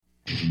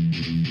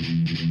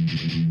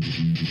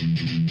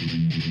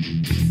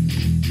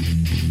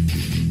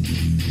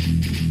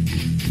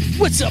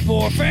What's up,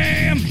 horror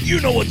fam?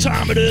 You know what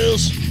time it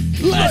is.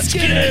 Let's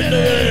get into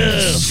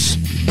this.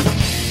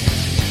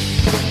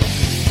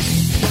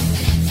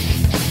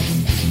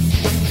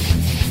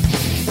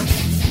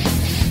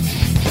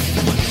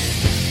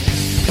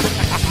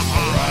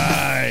 All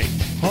right.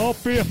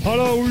 Happy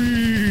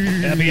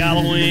Halloween! Happy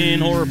Halloween,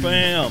 horror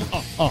fam.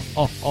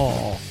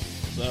 Oh.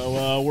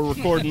 So we're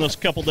recording this a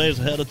couple days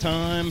ahead of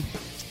time.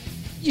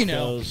 You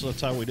know. Because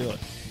that's how we do it.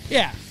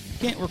 Yeah.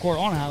 Can't record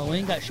on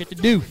Halloween. Got shit to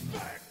do.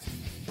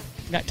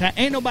 Got time.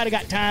 Ain't nobody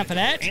got time for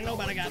that. Ain't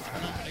nobody got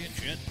time to get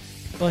shit.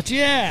 But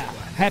yeah,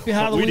 happy we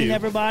Halloween, do.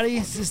 everybody.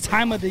 It's this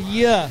time of the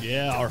year.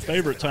 Yeah, our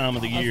favorite time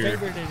of the Our year.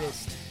 favorite it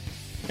is.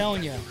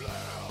 Telling you.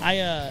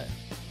 I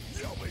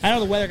know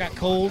the weather got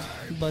cold,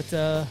 but you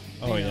know,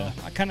 yeah.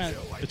 I kind of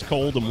It's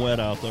cold and wet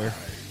out there.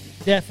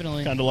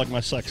 definitely. Kind of like my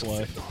sex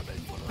life.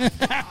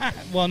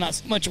 Well, not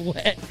so much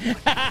wet.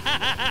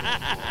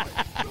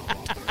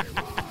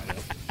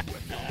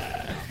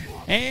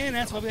 And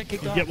that's why we got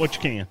kicked off. Get what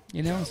you can.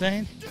 You know what I'm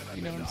saying?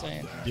 You know what I'm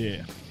saying?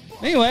 Yeah.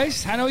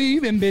 Anyways, I know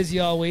you've been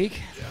busy all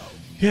week.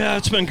 Yeah,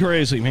 it's been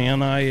crazy,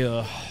 man.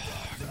 I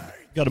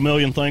got a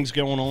million things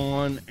going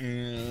on,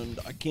 and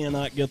I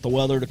cannot get the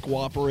weather to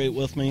cooperate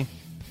with me.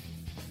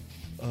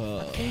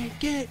 Can't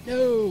get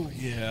no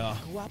Yeah.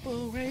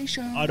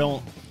 cooperation. I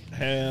don't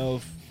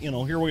have,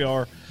 here we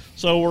are.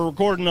 So we're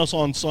recording this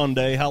on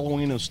Sunday.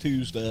 Halloween is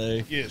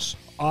Tuesday. Yes.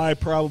 I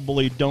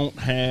probably don't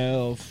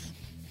have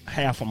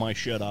half of my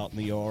shit out in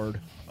the yard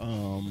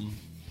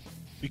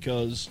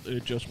because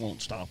it just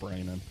won't stop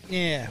raining.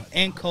 Yeah,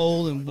 and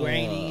cold and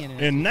rainy.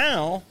 And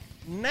now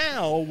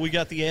we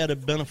got the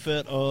added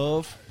benefit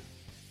of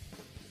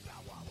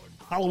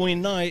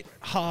Halloween night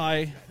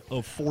high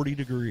of 40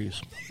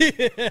 degrees.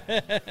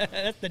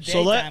 that's the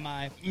daytime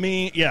high.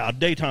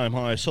 Daytime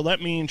high. So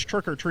that means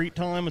trick or treat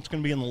time. It's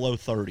going to be in the low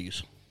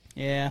 30s,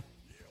 Yeah,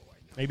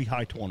 maybe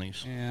high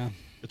 20s. yeah.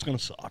 It's going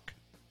to suck.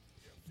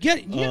 You got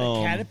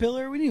a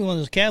caterpillar? We need one of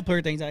those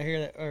caterpillar things out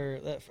here,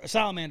 a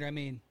salamander, I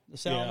mean. The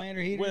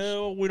salamander heaters?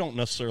 Well, we don't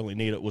necessarily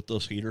need it with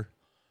this heater.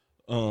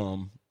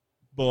 My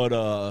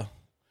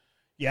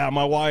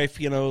wife,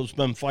 has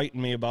been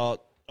fighting me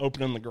about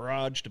opening the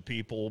garage to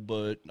people,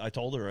 but I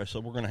told her, I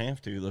said, we're going to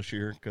have to this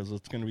year because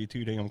it's going to be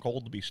too damn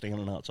cold to be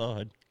standing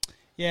outside.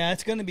 Yeah,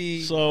 it's going to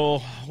be...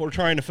 So we're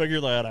trying to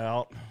figure that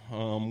out,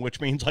 which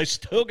means I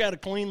still got to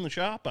clean the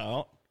shop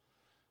out.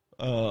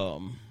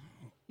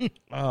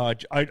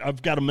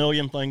 I've got a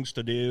million things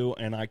to do,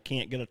 and I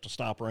can't get it to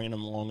stop raining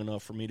long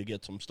enough for me to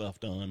get some stuff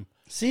done.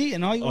 See,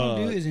 and all you want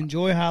to do is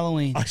enjoy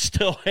Halloween. I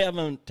still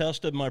haven't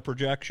tested my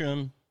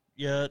projection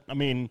yet. I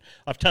mean,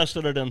 I've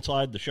tested it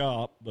inside the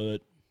shop, but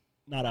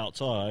not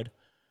outside.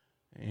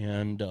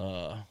 And,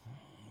 I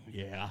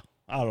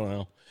don't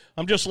know.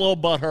 I'm just a little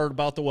butthurt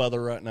about the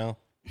weather right now.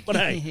 But,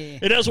 hey,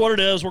 it is what it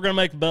is. We're going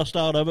to make the best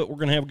out of it. We're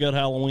going to have a good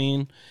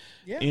Halloween.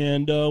 Yeah.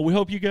 And we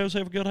hope you guys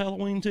have a good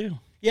Halloween, too.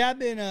 Yeah,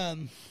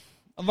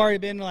 I've already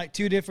been to like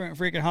 2 different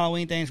freaking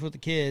Halloween things with the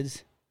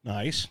kids.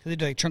 Nice. They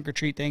did like trunk or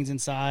treat things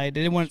inside.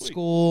 They did one at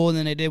school, and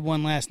then they did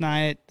one last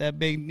night at that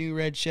big new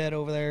red shed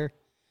over there.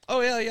 Oh,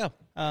 yeah.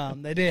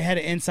 They had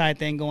an inside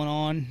thing going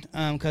on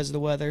because of the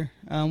weather,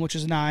 which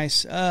is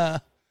nice. All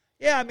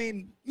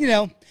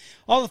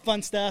the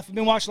fun stuff. I've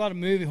been watching a lot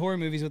of horror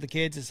movies with the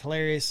kids. It's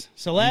hilarious.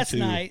 So last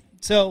night,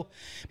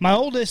 my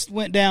oldest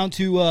went down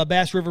to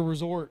Bass River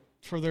Resort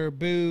for their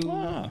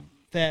Boo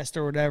Fest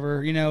or whatever,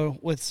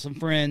 with some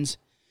friends.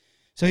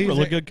 So he was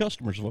really good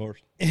customers of ours.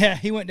 Yeah,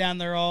 he went down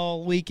there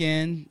all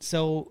weekend.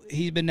 So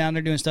he's been down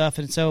there doing stuff.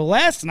 And so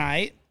last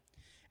night,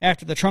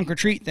 after the trunk or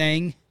treat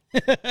thing,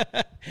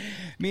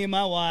 me and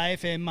my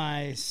wife and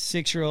my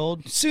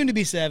 6-year-old, soon to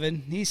be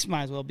 7. He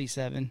might as well be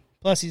 7.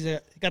 Plus, he's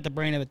got the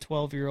brain of a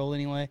 12-year-old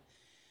anyway.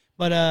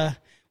 But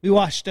we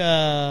watched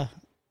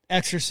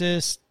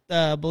Exorcist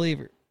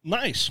Believer.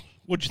 Nice.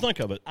 What'd you think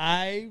of it?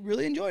 I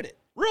really enjoyed it.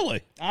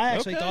 Really? I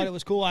actually thought it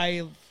was cool.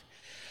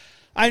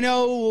 I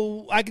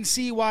know I can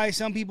see why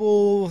some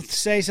people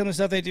say some of the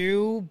stuff they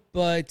do,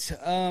 but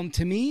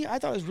to me, I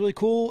thought it was really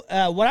cool.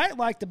 What I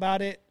liked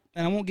about it,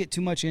 and I won't get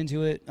too much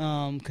into it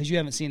because you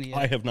haven't seen it yet.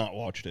 I have not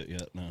watched it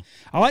yet, no.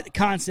 I like the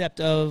concept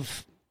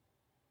of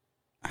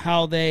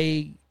how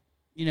they,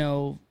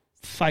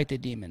 fight the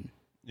demon.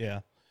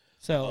 Yeah.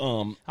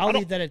 So I'll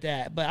leave that at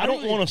that. But I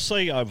don't want to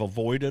say I've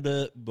avoided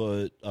it,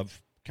 but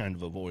I've kind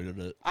of avoided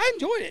it. I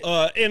enjoyed it.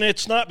 And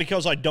it's not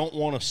because I don't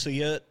want to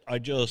see it.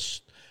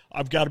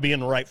 I've got to be in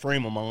the right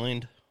frame of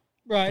mind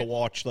to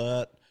watch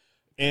that.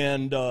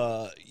 And,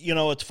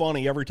 it's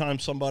funny. Every time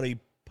somebody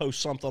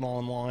posts something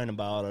online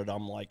about it,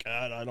 I'm like,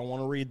 I don't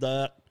want to read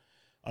that.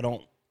 I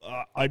don't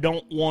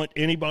want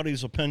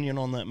anybody's opinion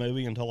on that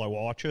movie until I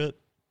watch it.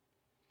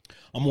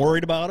 I'm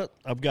worried about it.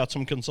 I've got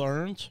some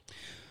concerns.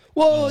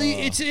 Well,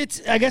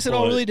 it's. I guess it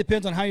all really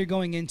depends on how you're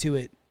going into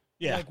it.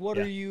 Yeah. Like, what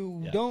are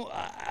you?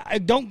 Yeah.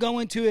 Don't go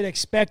into it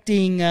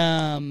expecting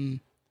the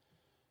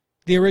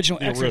original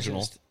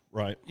Exorcist.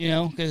 Right.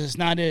 Because it's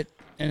not it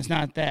and it's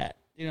not that.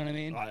 You know what I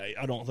mean?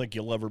 I don't think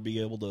you'll ever be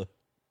able to.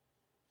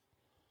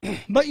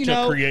 But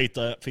to create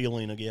that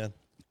feeling again.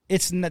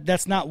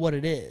 That's not what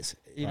it is.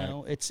 You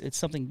know, it's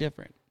something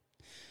different.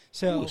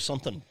 So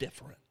something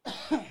different.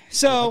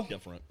 So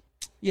different.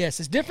 Yes,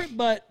 it's different,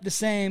 but the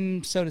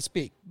same, so to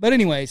speak. But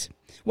anyways,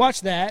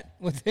 watched that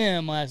with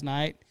him last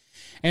night,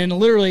 and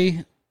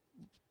literally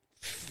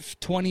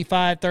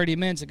 25, 30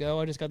 minutes ago,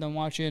 I just got done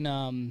watching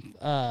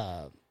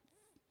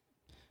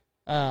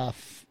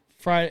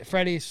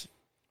Freddy's.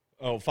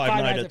 Oh,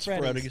 Five Nights at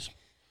Freddy's.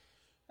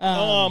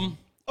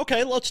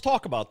 Okay, let's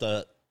talk about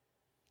that.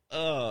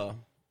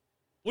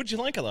 What'd you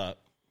think of that?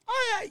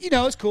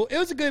 It's cool. It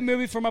was a good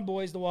movie for my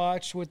boys to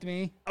watch with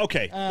me.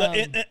 Okay,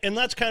 and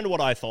that's kind of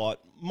what I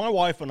thought. My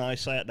wife and I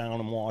sat down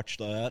and watched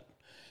that,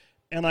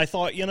 and I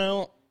thought,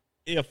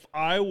 if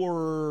I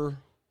were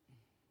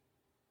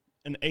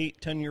an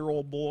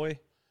 8-10-year-old boy,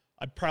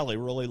 I'd probably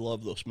really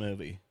love this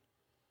movie.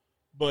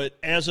 But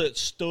as it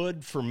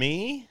stood for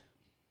me,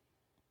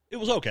 it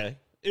was okay.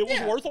 It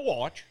was worth a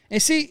watch.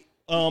 And see,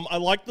 I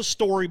like the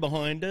story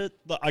behind it.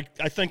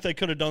 I think they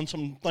could have done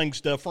some things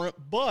different.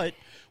 But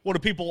what a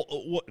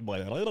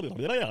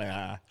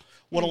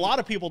lot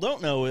of people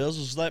don't know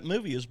is that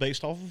movie is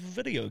based off of a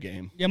video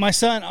game. Yeah, my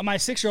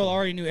 6-year-old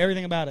already knew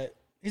everything about it.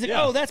 He's like,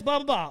 oh, that's blah,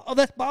 blah, blah. Oh,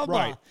 that's blah, blah,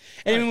 right. blah.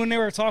 And even when they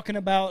were talking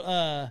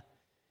about,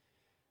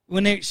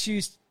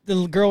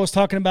 the girl was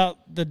talking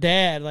about the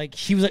dad, like,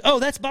 she was like, oh,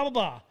 that's blah, blah,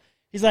 blah.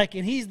 He's like,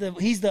 and he's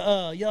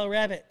the yellow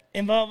rabbit,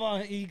 and blah, blah,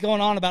 blah. He's going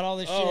on about all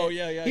this shit. Oh,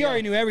 yeah. He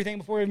already knew everything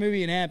before the movie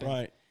even happened.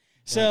 Right.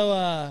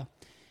 So,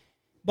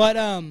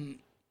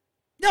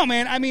 no,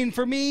 man, I mean,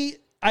 for me,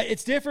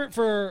 it's different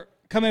for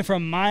coming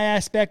from my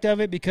aspect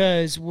of it,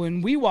 because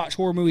when we watch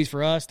horror movies,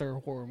 for us, they're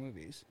horror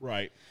movies.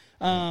 Right.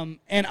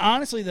 And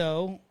honestly,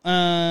 though,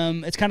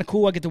 it's kind of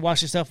cool. I get to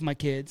watch this stuff with my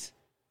kids.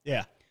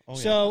 Yeah. Oh,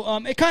 yeah.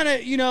 So, it kind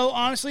of,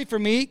 honestly, for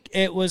me,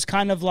 it was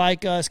kind of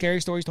like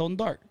Scary Stories Told in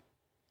the Dark.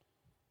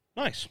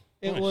 Nice.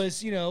 It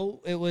was,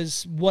 it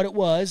was what it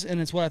was,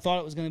 and it's what I thought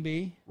it was going to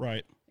be.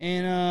 Right.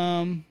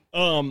 And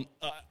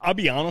I'll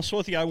be honest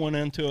with you. I went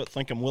into it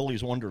thinking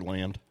Willy's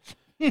Wonderland,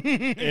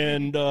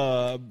 and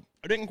I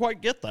didn't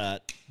quite get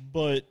that,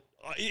 but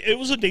it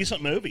was a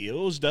decent movie. It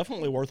was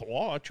definitely worth a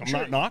watch. I'm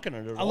not knocking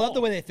it at all. I love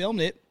the way they filmed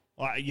it.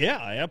 Yeah,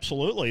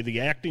 absolutely.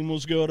 The acting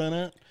was good in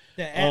it.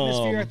 The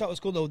atmosphere I thought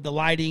was cool. The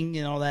lighting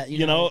and all that.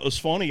 You know, it was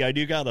funny. I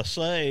do got to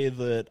say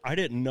that I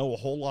didn't know a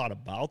whole lot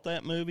about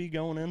that movie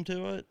going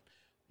into it.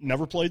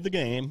 Never played the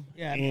game.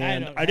 Yeah,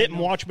 and I didn't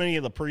watch many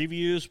of the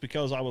previews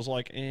because I was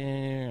like,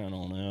 I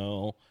don't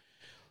know.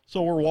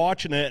 So we're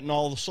watching it, and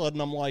all of a sudden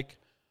I'm like,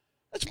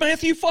 that's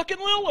Matthew fucking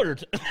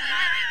Lillard.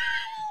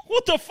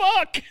 What the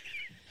fuck?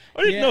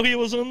 I didn't know he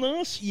was in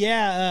this.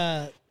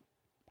 Yeah,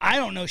 I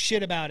don't know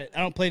shit about it. I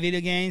don't play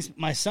video games.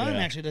 My son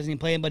actually doesn't even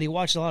play them, but he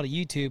watches a lot of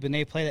YouTube, and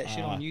they play that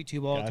shit on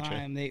YouTube all the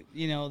time. They,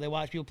 they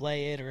watch people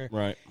play it,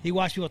 or he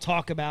watched people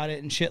talk about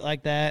it and shit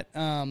like that.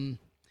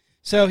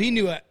 So he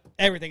knew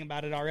everything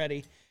about it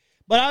already.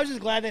 But I was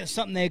just glad that it's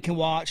something they can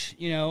watch,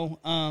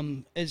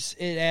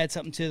 it adds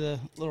something to the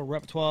little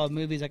repertoire of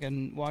movies I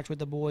can watch with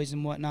the boys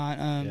and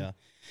whatnot.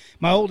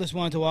 My oldest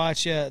wanted to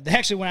watch,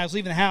 actually when I was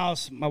leaving the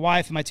house, my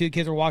wife and my 2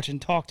 kids were watching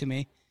Talk to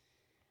Me.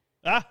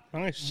 Ah,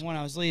 nice. When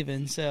I was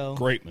leaving, so.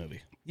 Great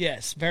movie.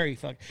 Yes, very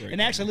fucking.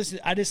 And actually,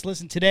 I just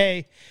listened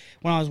today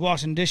when I was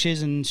washing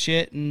dishes and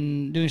shit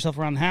and doing stuff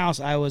around the house.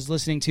 I was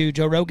listening to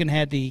Joe Rogan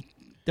had the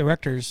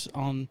directors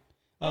on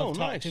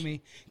Talk to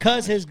Me,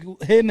 because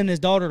him and his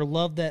daughter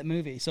loved that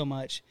movie so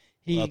much.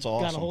 He got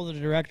a hold of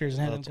the directors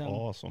and had them come. That's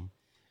awesome.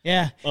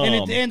 Yeah,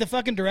 and the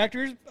fucking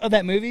directors of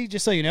that movie,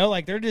 just so you know,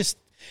 like they're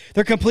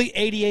complete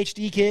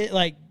ADHD kid,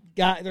 like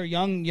they're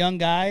young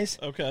guys.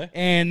 Okay,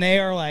 and they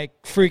are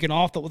like freaking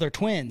off they're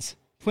twin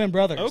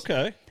brothers.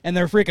 Okay, and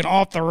they're freaking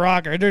off the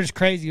rocker. They're just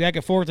crazy back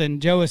and forth, and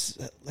Joe is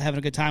having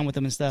a good time with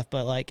them and stuff.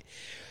 But like,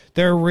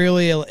 they're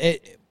really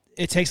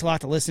It takes a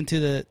lot to listen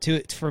to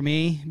it for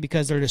me,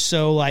 because they're just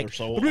so like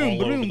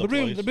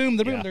the boom.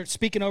 They're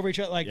speaking over each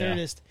other like they're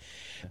just.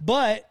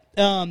 But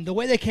the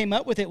way they came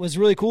up with it was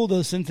really cool.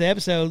 Though, since the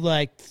episode,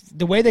 like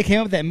the way they came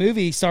up with that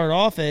movie started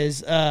off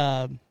as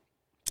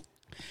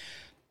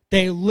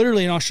they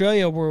literally in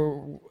Australia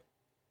were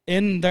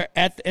in their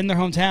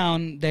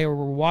hometown. They were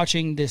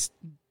watching this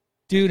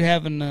dude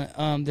having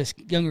this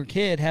younger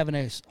kid having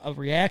a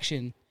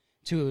reaction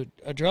to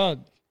a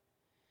drug.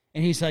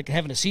 And he's like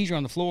having a seizure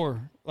on the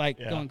floor, like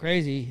going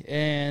crazy.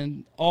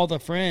 And all the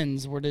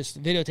friends were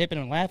just videotaping him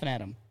and laughing at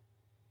him.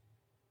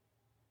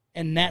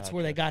 And that's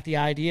where they got the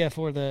idea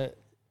for that.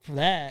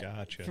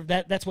 Gotcha.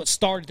 That's what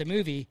started the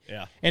movie.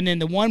 Yeah. And then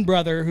the one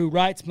brother who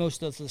writes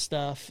most of the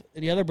stuff,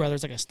 the other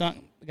brother's like a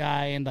stunt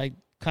guy and like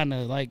kind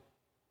of like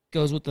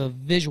goes with the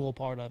visual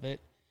part of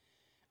it.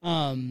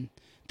 The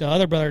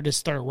other brother just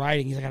started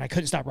writing. He's like, I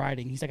couldn't stop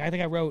writing. He's like, I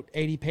think I wrote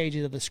 80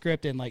 pages of the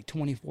script in like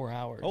 24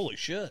 hours. Holy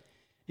shit.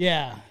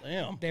 Yeah.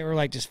 Damn. They were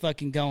like just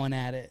fucking going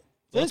at it.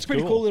 So that's a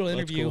pretty cool little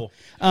interview.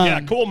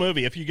 Cool. Cool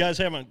movie. If you guys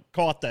haven't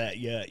caught that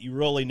yet, you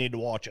really need to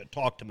watch it.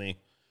 Talk to Me.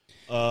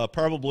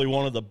 Probably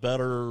one of the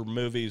better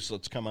movies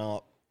that's come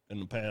out in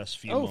the past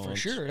few months. Oh, for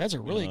sure. That's a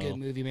really good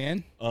movie,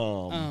 man.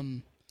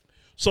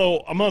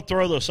 So I'm going to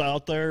throw this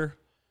out there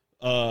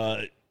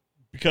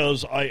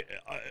because I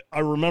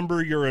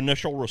remember your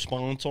initial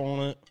response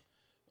on it,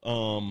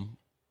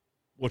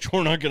 which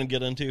we're not going to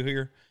get into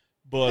here.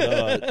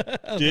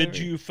 But did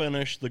you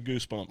finish the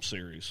Goosebumps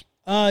series?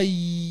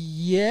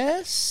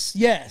 Yes.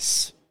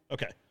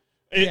 Okay.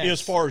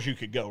 As far as you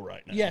could go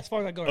right now. Yeah, as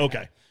far as I go right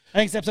now. I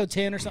think it's episode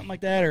 10 or something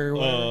like that, or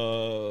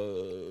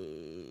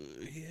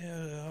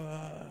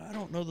yeah, I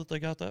don't know that they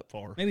got that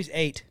far. Maybe it's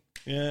 8.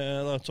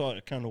 Yeah, that's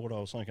kind of what I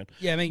was thinking.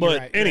 Yeah, I mean, but you're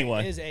right.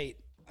 Anyway, it is 8,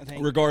 I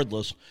think.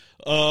 Regardless,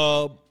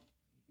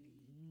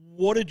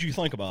 what did you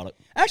think about it?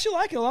 I actually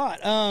like it a lot.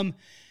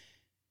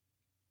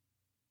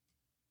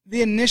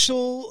 The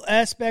initial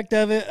aspect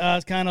of it, I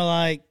was kind of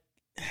like,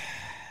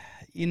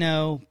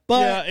 but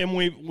yeah, and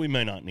we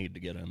may not need to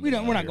get into.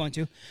 We're not going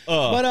to.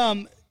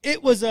 But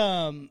it was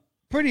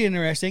pretty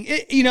interesting.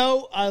 It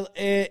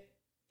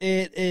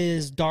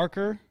is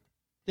darker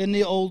than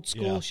the old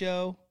school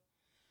show.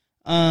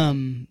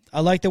 I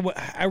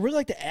really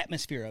like the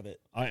atmosphere of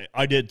it.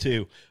 I did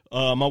too.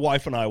 My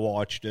wife and I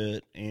watched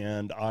it,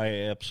 and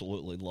I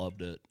absolutely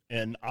loved it.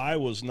 And I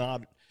was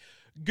not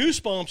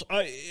Goosebumps.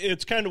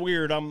 It's kind of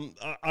weird. I'm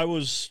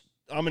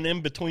an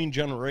in-between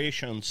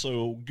generation,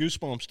 so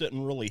Goosebumps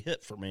didn't really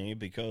hit for me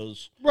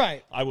because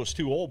I was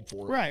too old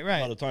for it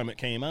by the time it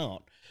came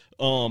out.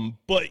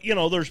 But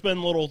there's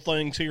been little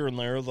things here and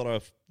there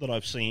that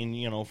I've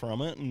seen,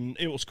 from it, and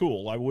it was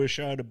cool. I wish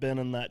I'd have been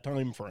in that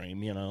time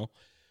frame,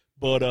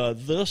 But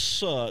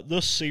this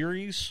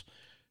series,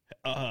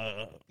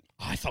 I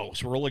thought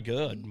was really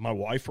good. My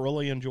wife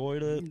really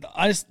enjoyed it.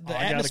 The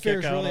atmosphere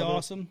is really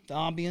awesome. The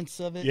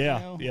ambience of it.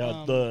 Yeah,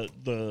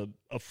 the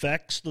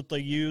effects that they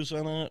use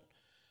in it.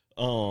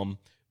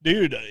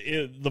 Dude,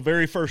 the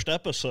very first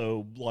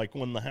episode, like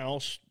when the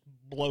house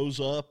blows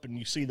up and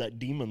you see that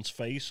demon's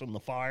face in the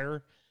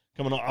fire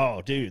coming on.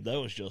 Oh, dude, that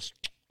was just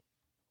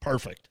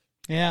perfect.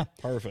 Yeah.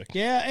 Perfect.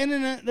 Yeah, and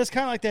then that's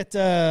kind of like that,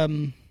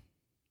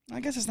 I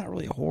guess it's not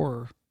really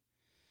horror.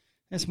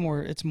 It's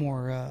more, I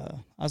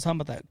was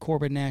talking about that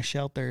Corbin Nash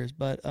Shelters,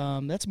 but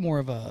that's more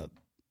of a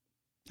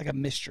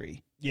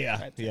mystery.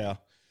 Yeah, yeah.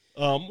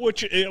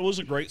 Which it was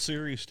a great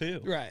series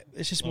too. Right.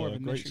 It's just more of a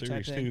mystery great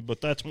series type thing. too, but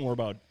that's more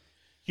about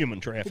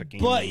human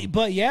trafficking.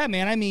 But yeah,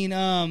 man. I mean,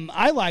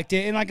 I liked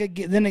it, and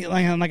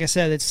like I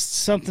said, it's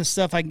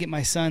stuff I can get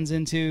my sons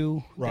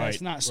into. Right.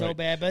 It's not so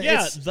bad, but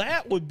yeah,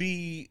 that would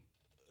be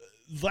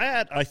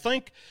that. I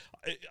think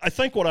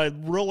what I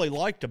really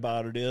liked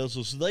about it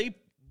is they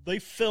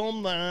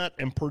filmed that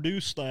and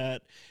produced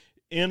that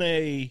in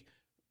a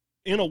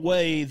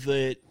way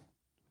that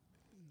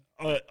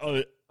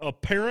a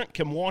parent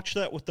can watch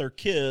that with their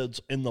kids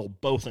and they'll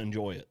both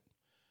enjoy it.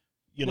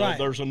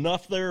 There's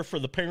enough there for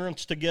the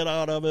parents to get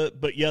out of it,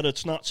 but yet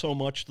it's not so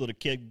much that a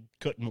kid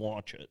couldn't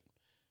watch it.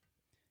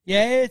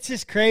 Yeah, it's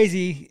just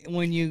crazy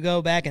when you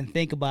go back and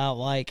think about,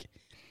 like,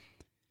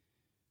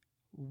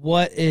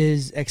 what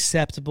is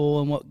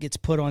acceptable and what gets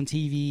put on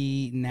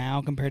TV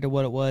now compared to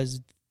what it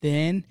was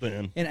then.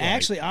 And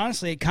actually,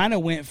 honestly, it kind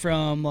of went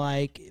from,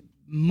 like,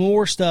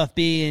 more stuff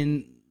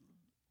being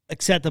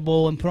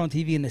acceptable and put on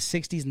TV in the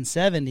 60s and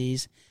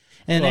 70s.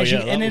 And as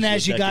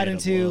you got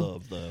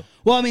into the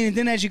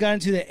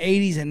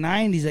 80s and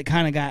 90s, it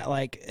kind of got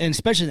like, and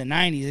especially the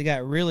 90s, it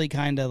got really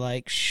kind of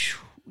like,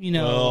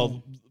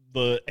 Well,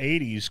 the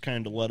 80s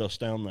kind of led us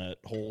down that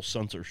whole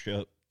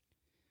censorship.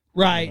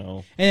 Right.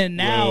 And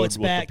now it's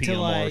back to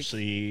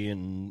PMRC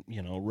and,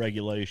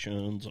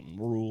 regulations and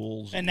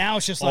rules. And now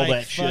it's just all like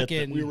that fucking.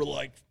 Shit that we were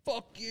like,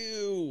 fuck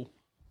you.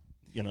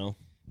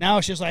 Now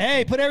it's just like,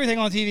 hey, put everything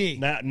on TV.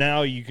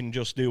 Now you can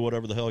just do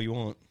whatever the hell you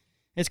want.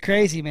 It's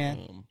crazy,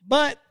 man.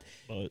 But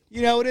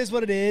it is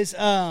what it is.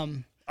 I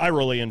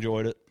really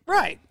enjoyed it.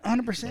 Right.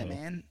 100%,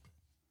 man.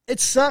 It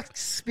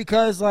sucks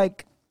because,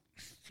 like,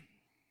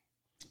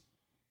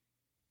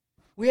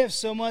 we have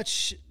so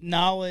much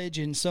knowledge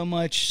and so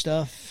much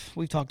stuff.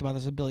 We've talked about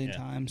this a billion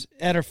times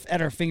at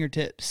our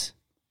fingertips.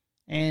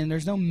 And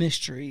there's no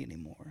mystery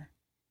anymore.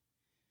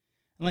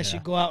 Unless you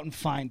go out and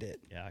find it.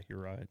 Yeah,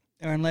 you're right.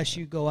 Or unless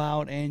you go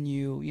out and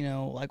you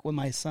like with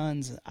my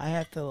sons, I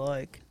have to,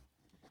 like,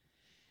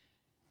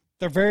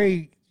 they're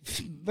very,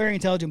 very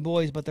intelligent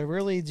boys, but they're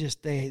really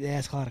just, they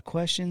ask a lot of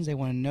questions. They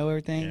want to know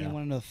everything. They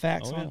want to know the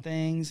facts on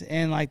things.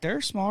 And, like,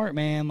 they're smart,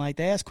 man. Like,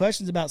 they ask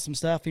questions about some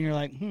stuff, and you're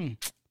like,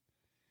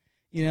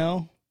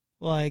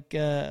 like.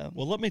 Well,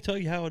 let me tell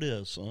you how it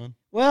is, son.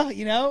 Well,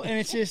 and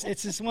it's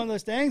just one of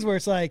those things where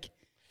it's like,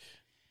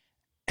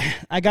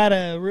 I got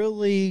to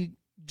really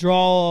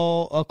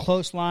draw a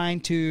close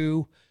line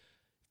to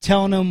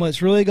telling them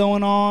what's really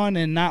going on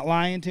and not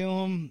lying to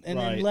them, and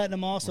then letting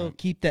them also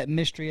keep that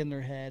mystery in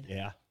their head.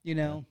 Yeah.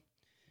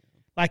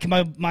 Like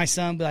my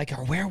son be like,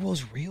 are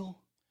werewolves real?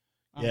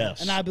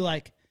 Yes. And I'd be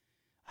like,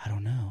 I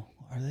don't know.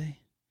 Are they?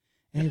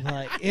 And he'd be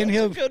like, and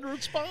he'll That's a good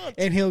response.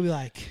 And he'll be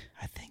like,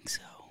 I think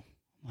so.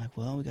 I'm like,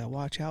 well, we got to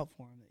watch out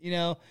for them. You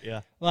know?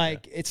 Yeah.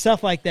 Like, it's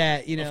stuff like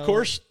that, you know?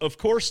 Of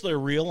course they're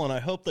real, and I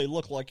hope they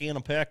look like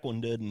Anna Paquin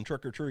did in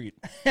Trick or Treat.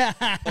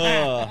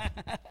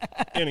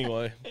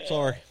 Anyway,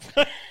 sorry.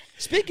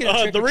 Speaking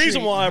of the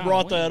reason why I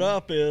brought that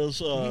up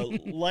is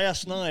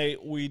last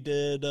night we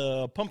did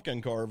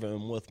pumpkin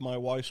carving with my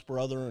wife's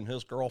brother and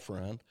his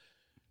girlfriend,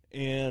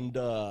 and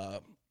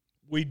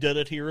we did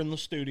it here in the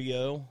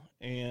studio,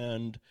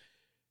 and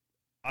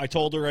I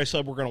told her, I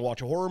said, we're going to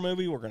watch a horror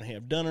movie, we're going to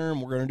have dinner,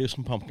 and we're going to do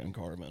some pumpkin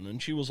carving.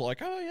 And she was like,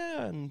 oh,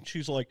 yeah. And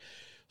she's like,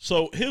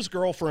 so his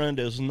girlfriend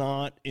is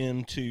not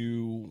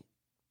into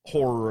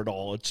horror at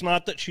all. It's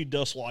not that she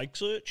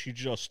dislikes it. She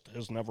just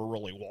has never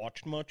really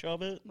watched much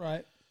of it.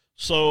 Right.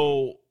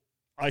 So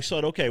I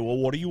said, okay, well,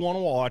 what do you want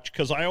to watch?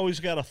 Because I always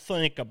got to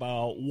think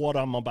about what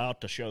I'm about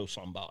to show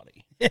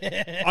somebody.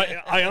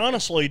 I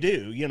honestly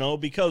do, you know,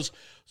 because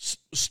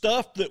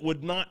stuff that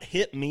would not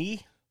hit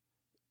me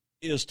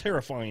is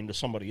terrifying to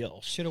somebody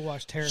else. Should have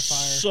watched Terrifier.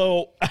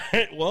 So,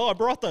 well, I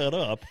brought that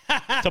up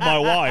to my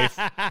wife.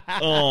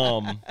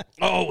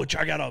 Which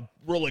I got a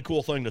really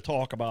cool thing to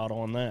talk about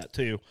on that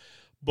too.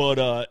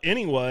 But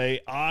anyway,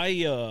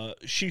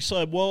 she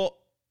said,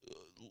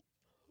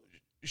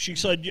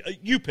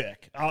 you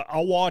pick.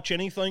 I'll watch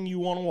anything you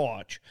want to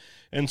watch.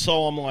 And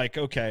so I'm like,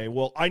 okay,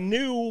 well, I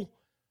knew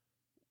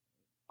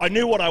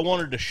what I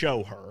wanted to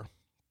show her.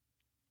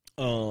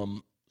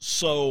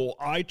 So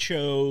I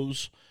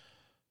chose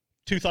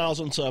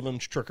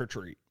 2007's Trick or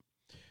Treat.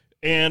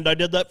 And I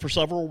did that for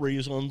several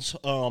reasons.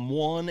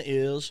 One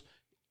is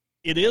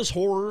it is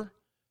horror,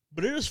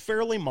 but it is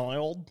fairly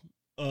mild.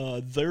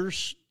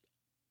 There's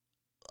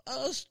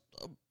a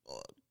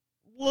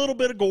little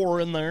bit of gore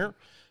in there,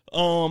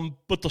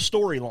 but the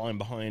storyline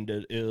behind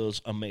it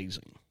is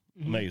amazing.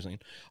 Mm-hmm. Amazing.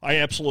 I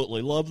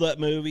absolutely love that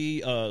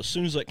movie. As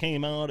soon as it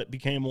came out, it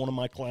became one of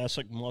my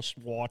classic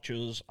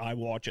must-watches. I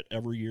watch it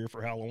every year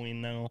for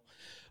Halloween now.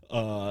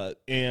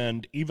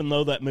 And even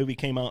though that movie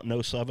came out in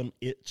 2007,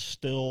 it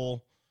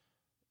still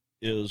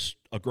is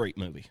a great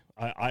movie.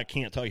 I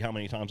can't tell you how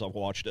many times I've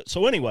watched it.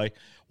 So anyway,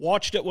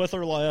 watched it with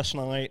her last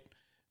night.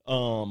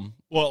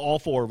 All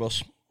four of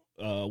us.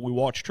 We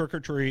watched Trick or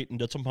Treat and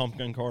did some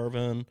pumpkin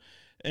carving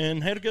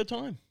and had a good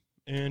time.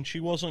 And she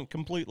wasn't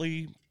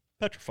completely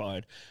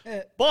petrified.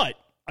 But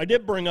I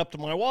did bring up to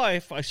my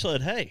wife, I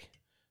said, hey,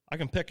 I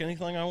can pick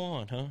anything I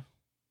want, huh?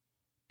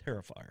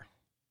 Terrifier.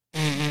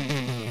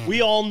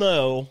 We all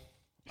know,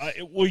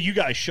 you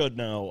guys should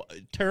know,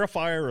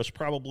 Terrifier is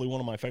probably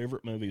one of my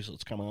favorite movies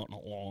that's come out in a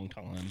long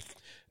time.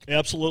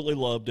 Absolutely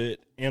loved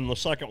it, and the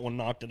second one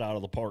knocked it out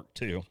of the park,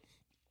 too.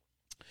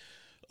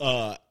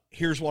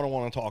 Here's what I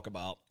want to talk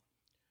about.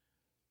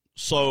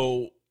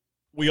 So,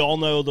 we all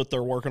know that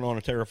they're working on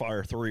a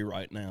Terrifier 3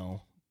 right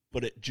now,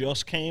 but it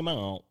just came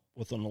out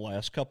within the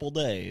last couple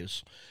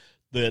days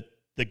that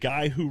the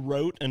guy who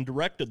wrote and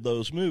directed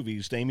those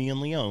movies,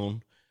 Damien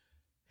Leone,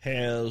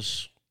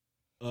 has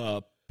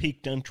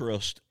piqued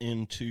interest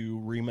into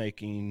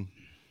remaking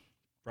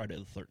Friday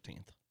the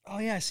 13th. Oh,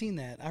 yeah, I seen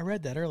that. I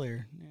read that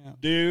earlier. Yeah.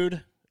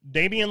 Dude,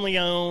 Damien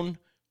Leone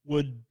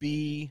would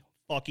be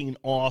fucking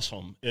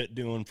awesome at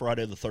doing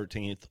Friday the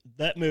 13th.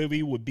 That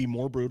movie would be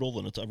more brutal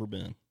than it's ever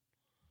been.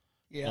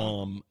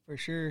 Yeah, for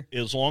sure.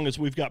 As long as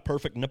we've got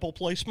perfect nipple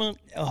placement,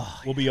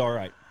 we'll be all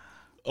right.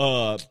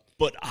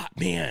 But,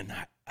 man,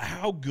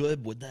 how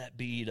good would that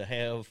be to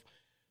have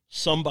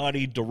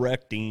somebody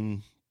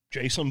directing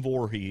Jason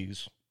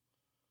Voorhees?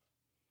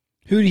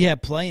 Who do you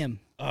have play him?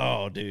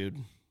 Oh, dude.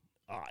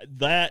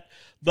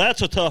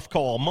 That's a tough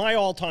call. My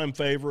all-time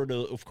favorite,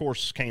 of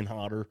course, is Kane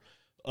Hodder.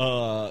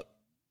 But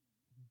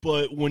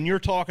when you're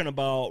talking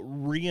about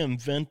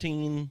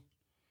reinventing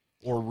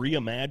or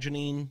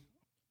reimagining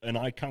an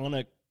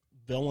iconic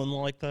villain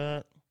like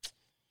that,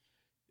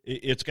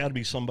 it's got to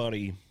be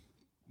somebody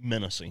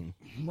menacing.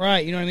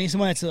 Right, you know what I mean?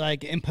 Someone that's,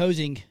 like,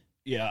 imposing.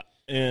 Yeah,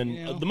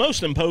 and the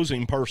most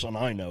imposing person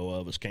I know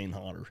of is Kane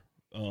Hodder.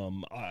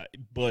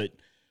 But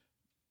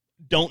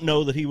don't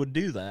know that he would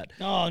do that.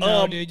 Oh,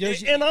 no,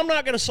 dude. And I'm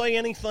not going to say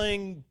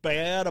anything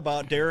bad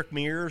about Derek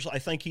Mears. I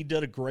think he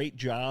did a great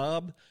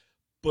job,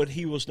 but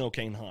he was no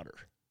Kane Hodder.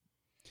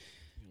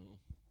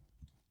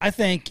 I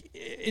think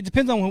it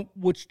depends on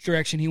which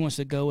direction he wants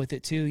to go with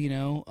it, too, you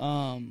know.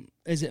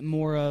 Is it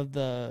more of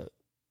the...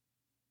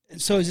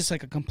 So is this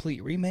like a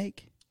complete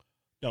remake?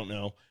 Don't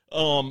know.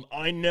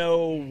 I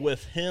know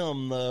with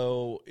him,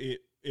 though,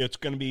 it's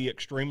going to be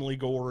extremely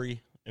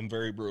gory and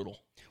very brutal.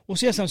 Well,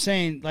 see, that's what I'm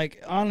saying.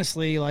 Like,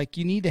 honestly, like,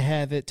 you need to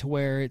have it to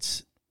where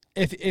it's...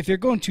 If you're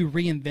going to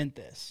reinvent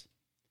this,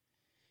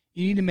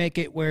 you need to make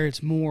it where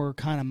it's more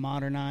kind of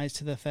modernized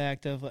to the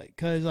fact of, like...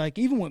 Because, like,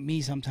 even with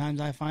me,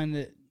 sometimes I find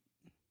that...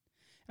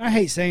 I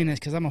hate saying this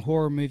because I'm a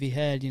horror movie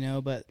head, you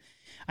know, but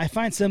I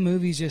find some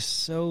movies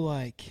just so,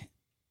 like,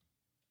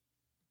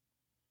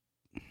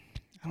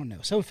 I don't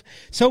know,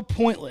 so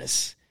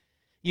pointless,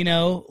 you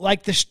know,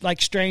 like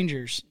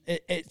Strangers.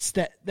 It's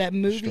that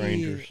movie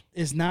Strangers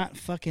is not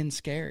fucking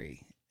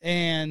scary,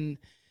 and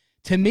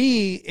to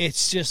me,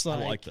 it's just like,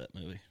 I like that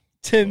movie.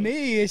 To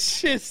me,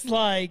 it's just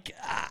like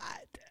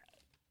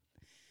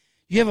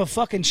You have a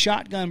fucking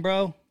shotgun,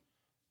 bro.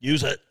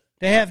 Use it.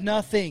 They have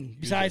nothing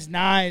besides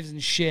knives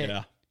and shit.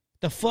 Yeah.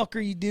 The fuck are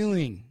you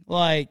doing?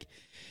 Like,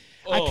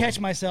 I catch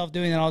myself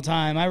doing that all the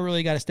time. I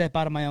really got to step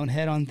out of my own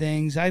head on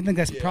things. I think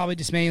that's probably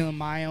just mainly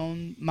my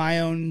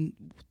own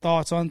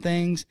thoughts on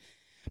things.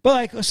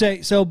 But like,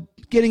 so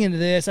getting into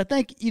this, I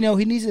think, he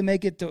needs to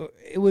make it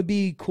it would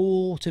be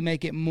cool to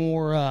make it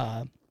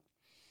more,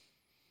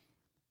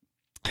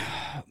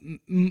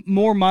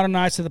 more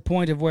modernized to the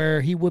point of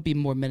where he would be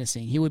more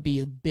menacing. He would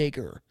be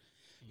bigger.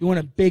 You want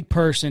a big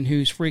person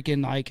who's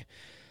freaking like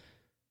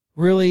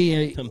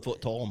really 10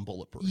 foot tall and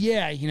bulletproof.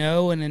 Yeah,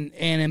 and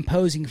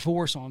imposing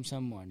force on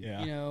someone.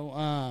 Yeah.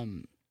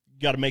 You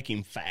got to make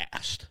him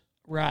fast.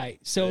 Right.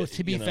 So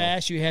to be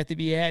fast, you have to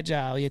be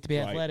agile. You have to be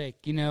athletic.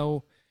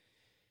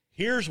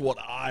 Here's what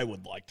I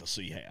would like to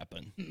see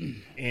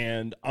happen,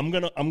 and I'm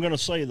gonna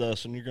say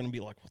this, and you're gonna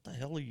be like, "What the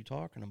hell are you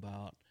talking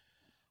about?"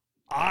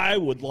 I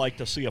would like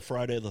to see a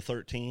Friday the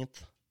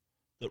 13th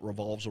that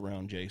revolves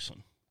around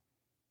Jason.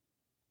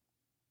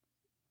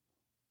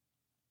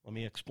 Let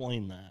me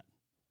explain that.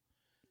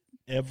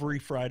 Every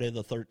Friday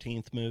the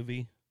 13th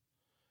movie,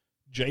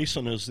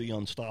 Jason is the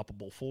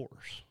unstoppable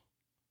force,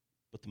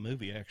 but the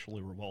movie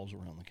actually revolves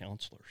around the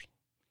counselors.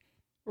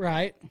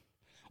 Right.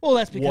 Well,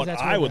 that's because what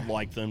I would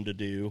like them to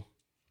do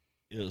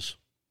is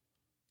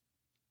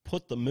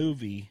put the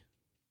movie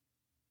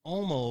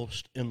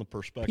almost in the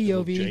perspective POV.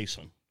 of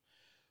Jason.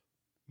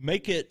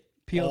 Make it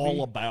POV.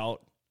 all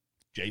about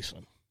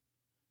Jason.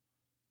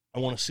 I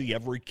want to see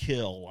every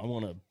kill. I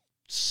want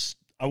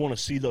to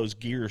see those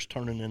gears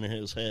turning into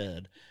his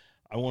head.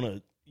 I want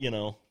to,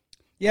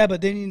 Yeah, but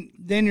then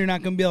you're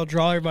not going to be able to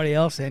draw everybody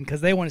else in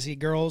because they want to see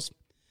girls.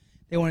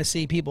 They want to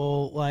see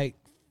people like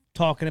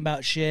talking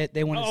about shit.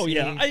 They want to see.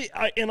 Oh yeah,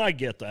 I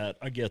get that.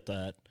 I get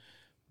that.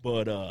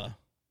 But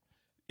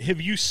have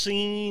you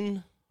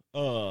seen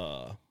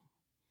what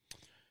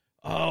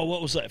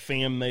was that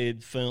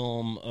fan-made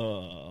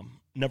film,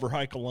 Never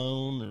Hike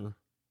Alone? Or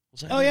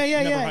was that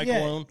Never Hike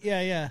Alone?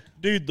 Yeah.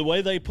 Dude, the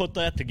way they put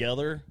that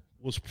together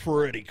was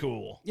pretty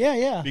cool.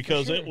 Yeah.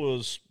 Because it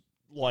was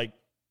like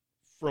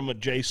from a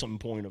Jason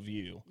point of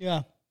view.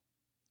 Yeah.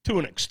 To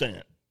an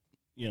extent,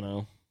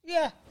 Yeah.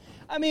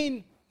 I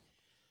mean,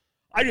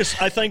 I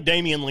think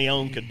Damien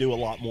Leone could do a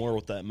lot more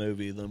with that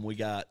movie than we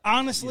got.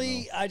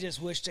 Honestly, I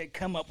just wish they'd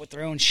come up with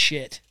their own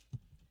shit.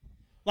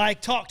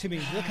 Like, talk to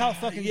me. Look how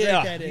fucking great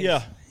that is.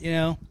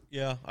 Yeah.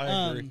 Yeah,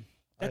 I agree.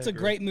 That's a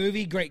great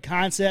movie, great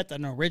concept,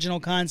 an original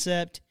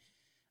concept.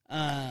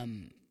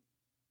 Some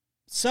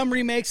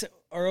remakes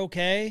are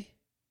okay.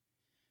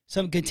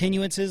 Some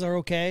continuances are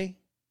okay.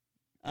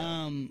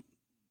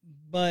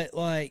 But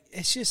like,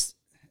 it's just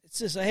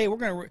hey, we're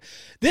gonna.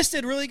 This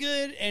did really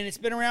good, and it's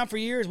been around for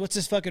years. What's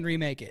this fucking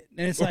remake it?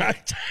 And it's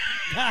like,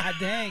 God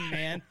dang,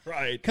 man.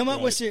 Right. Come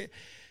up with your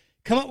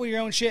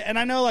own shit. And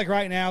I know, like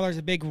right now, there's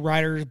a big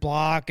writer's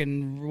block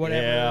and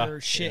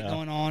whatever shit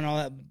going on, all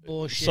that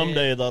bullshit.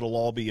 Someday that'll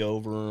all be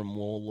over, and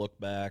we'll look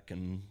back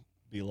and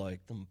be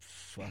like, them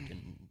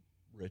fucking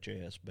rich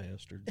ass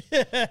bastards.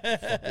 What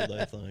were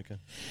they thinking?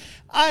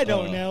 I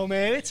don't know,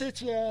 man. It's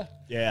yeah.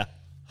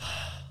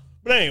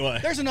 But anyway,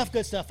 there's enough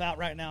good stuff out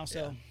right now,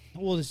 so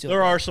we'll just do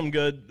there are some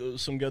good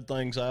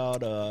things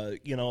out.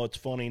 It's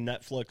funny.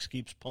 Netflix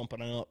keeps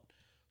pumping out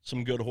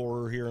some good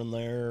horror here and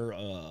there.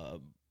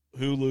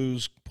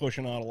 Hulu's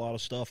pushing out a lot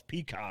of stuff.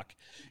 Peacock.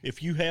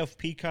 If you have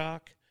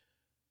Peacock,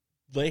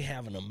 they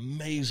have an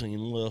amazing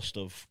list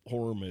of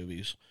horror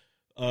movies.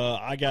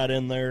 I got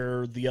in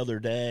there the other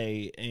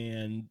day,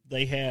 and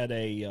they had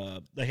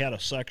a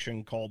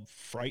section called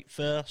Fright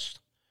Fest.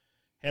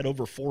 Had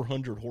over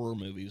 400 horror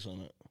movies in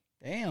it.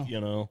 Damn.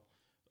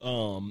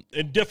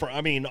 And different.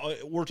 I mean,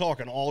 we're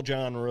talking all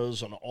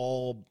genres and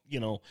all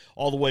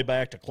the way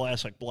back to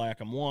classic black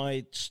and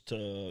whites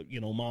to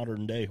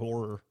modern day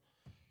horror.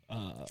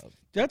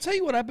 Did I tell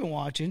you what I've been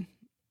watching?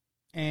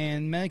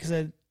 And mainly because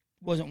I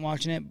wasn't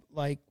watching it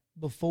like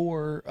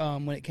before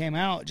when it came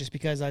out, just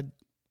because I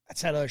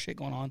just had other shit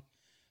going on.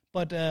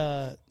 But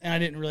and I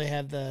didn't really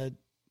have the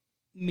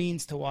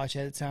means to watch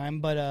at the time.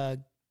 But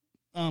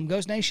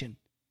Ghost Nation.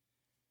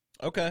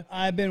 Okay.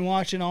 I've been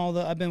watching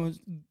I've been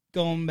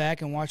going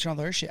back and watching all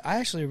their shit. I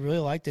actually really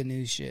like the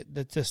new shit,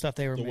 the stuff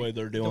they were the way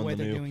they're doing the way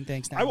they're doing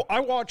things now. I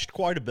watched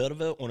quite a bit of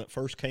it when it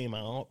first came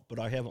out, but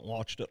I haven't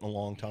watched it in a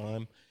long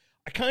time.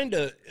 I kind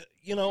of,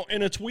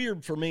 and it's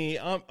weird for me.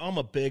 I'm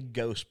a big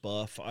ghost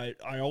buff. I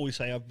always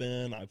have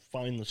been. I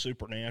find the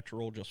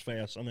supernatural just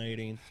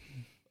fascinating.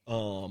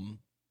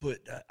 But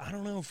I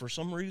don't know, for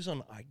some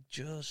reason, I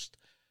just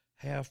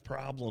have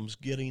problems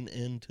getting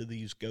into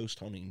these ghost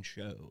hunting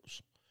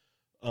shows.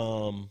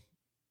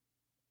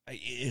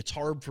 It's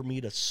hard for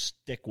me to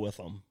stick with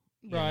them.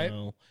 Right.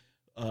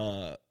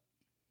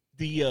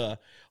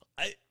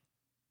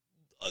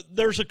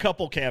 There's a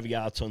couple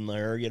caveats in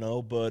there,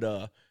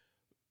 but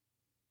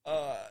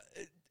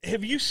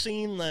have you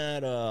seen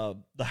that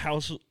the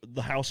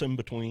house in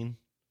between?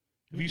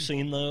 Have you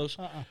seen those?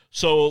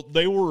 So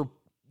they were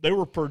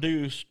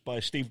produced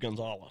by Steve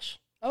Gonzalez.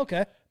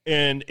 Okay.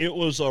 And it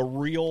was a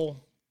real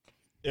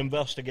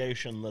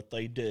investigation that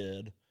they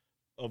did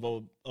of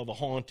a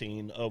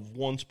haunting of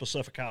one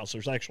specific house.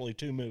 There's actually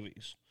 2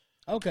 movies.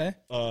 Okay.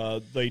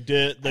 They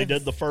did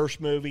the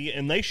first movie,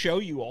 and they show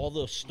you all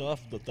the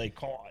stuff that they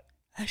caught.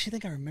 I actually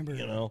think I remember.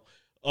 You know,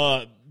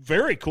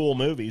 very cool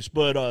movies.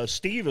 But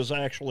Steve is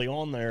actually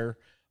on there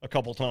a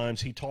couple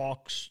times. He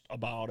talks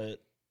about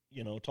it.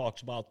 You know,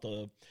 talks about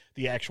the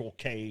actual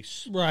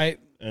case, right,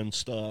 and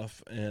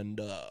stuff, and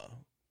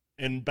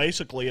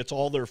basically it's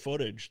all their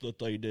footage that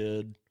they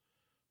did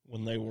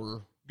when they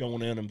were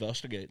going in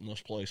investigating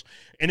this place,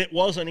 and it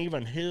wasn't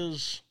even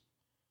his.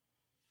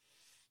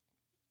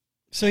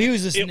 So he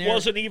was It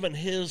wasn't even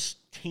his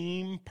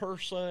team per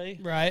se,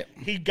 right?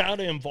 He got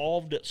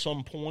involved at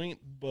some point,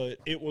 but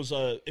it was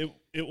a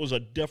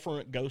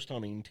different ghost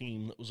hunting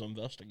team that was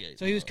investigating.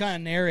 So he was kind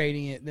of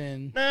narrating it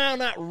then. No,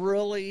 not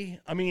really.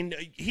 I mean,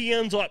 he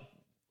ends up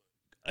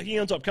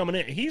coming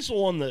in. He's the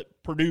one that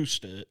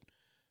produced it.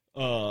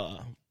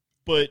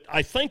 But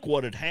I think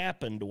what had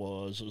happened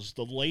is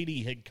the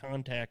lady had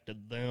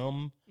contacted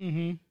them,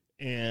 mm-hmm.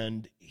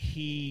 and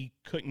he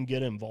couldn't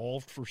get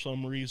involved for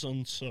some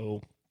reason,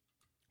 so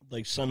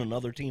they sent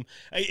another team.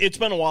 It's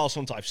been a while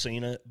since I've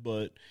seen it,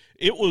 but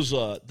it was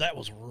that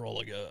was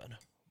really good.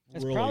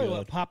 That's really probably good.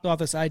 what popped off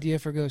this idea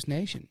for Ghost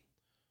Nation.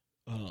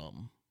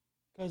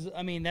 Because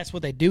I mean, that's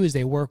what they do is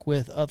they work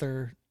with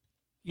other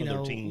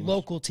teams.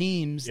 Local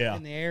teams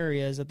in the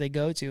areas that they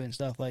go to and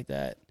stuff like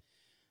that.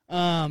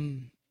 I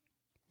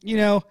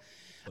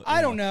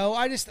don't know.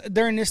 I just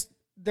during this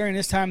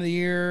time of the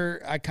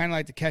year, I kind of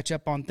like to catch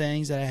up on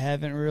things that I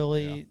haven't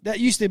really. Yeah. That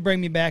used to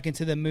bring me back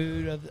into the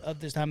mood of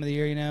this time of the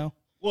year. You know.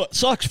 Well, it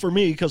sucks for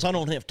me because I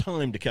don't have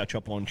time to catch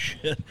up on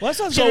shit. Well,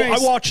 I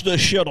watch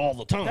this shit all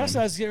the time. That's what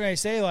I was getting ready to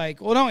say.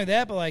 Like, well, not only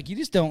that, but like, you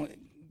just don't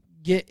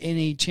get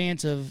any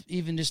chance of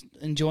even just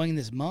enjoying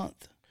this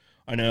month.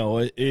 I know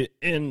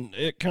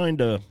it kind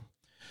of.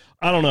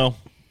 I don't know.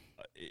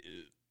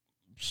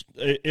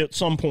 At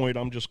some point,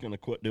 I'm just going to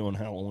quit doing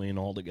Halloween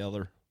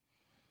altogether.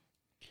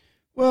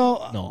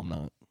 Well, no, I'm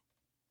not.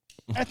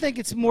 I think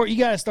it's more. You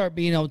got to start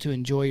being able to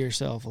enjoy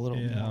yourself a little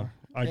more.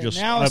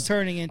 It's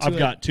turning into. I've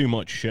got too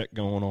much shit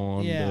going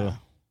on. Yeah,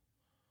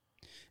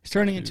 it's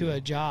turning into a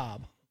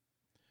job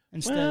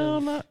instead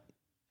of. Not.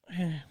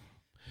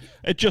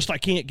 It's just I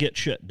can't get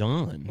shit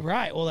done.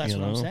 Right. Well, that's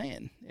what I'm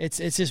saying. It's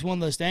just one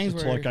of those things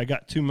it's where like I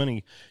got too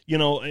many.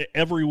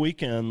 Every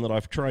weekend that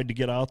I've tried to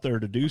get out there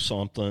to do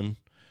something,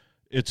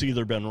 it's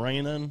either been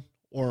raining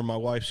or my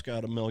wife's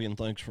got a million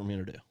things for me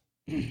to do.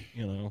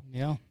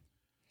 Yeah.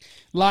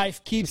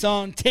 Life keeps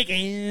on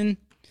ticking.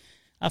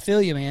 I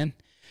feel you, man.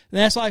 And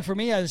that's like for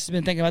me. I've just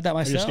been thinking about that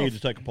myself. I just need to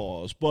take a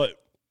pause,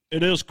 but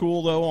it is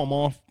cool though. I'm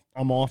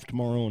off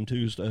tomorrow and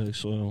Tuesday,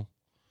 so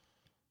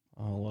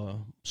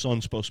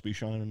sun's supposed to be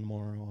shining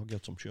tomorrow. I'll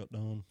get some shit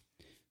done.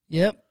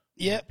 Yep.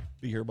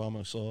 Be here by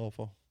myself.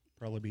 I'll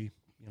probably be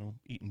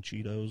eating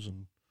Cheetos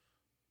and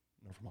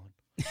never mind.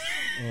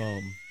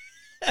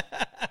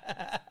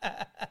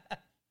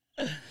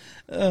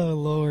 Oh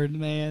Lord,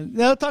 man.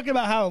 No, talking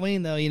about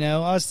Halloween though.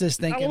 I was just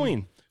thinking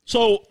Halloween.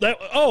 So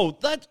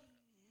that's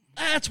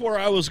where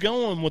I was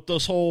going with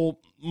this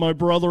whole my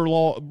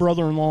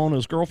brother-in-law and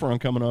his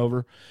girlfriend coming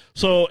over.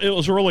 So it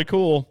was really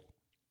cool.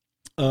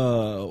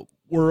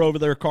 We're over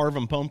there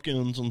carving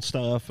pumpkins and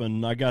stuff,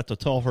 and I got to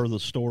tell her the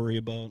story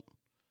about,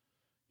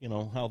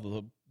 how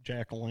the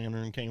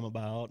jack-o'-lantern came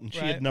about, and she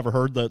had never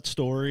heard that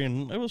story,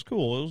 and it was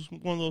cool. It was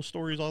one of those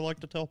stories I like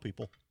to tell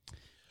people.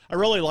 I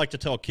really like to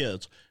tell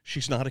kids.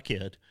 She's not a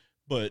kid,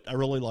 but I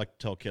really like to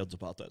tell kids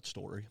about that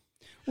story.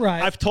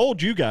 Right. I've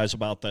told you guys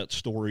about that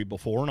story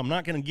before, and I'm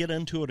not going to get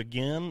into it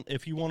again.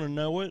 If you want to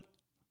know it,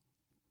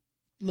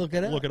 look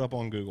it up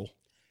on Google.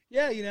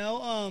 Yeah,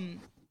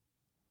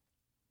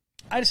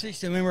 I just used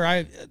to remember.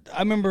 I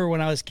remember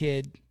when I was a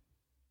kid,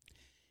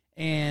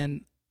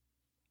 and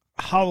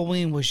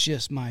Halloween was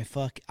just my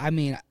fuck. I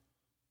mean, as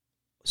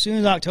soon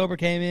as October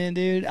came in,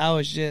 dude, I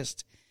was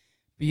just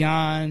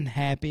beyond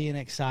happy and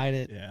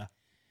excited. Yeah.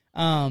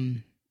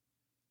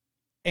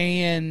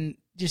 And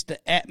just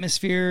the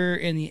atmosphere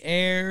in the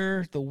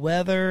air, the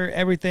weather,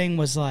 everything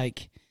was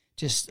like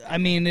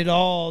it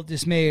all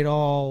just made it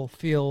all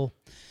feel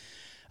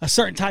a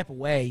certain type of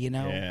way,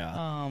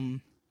 Yeah.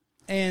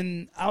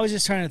 And I was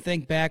just trying to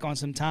think back on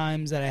some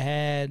times that I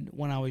had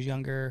when I was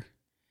younger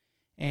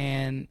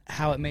and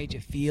how it made you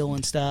feel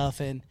and stuff.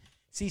 And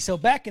see, so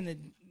back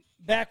when,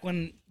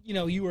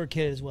 you were a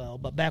kid as well,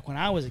 but back when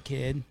I was a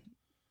kid,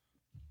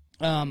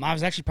 I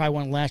was actually probably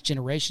one of the last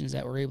generations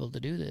that were able to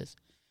do this.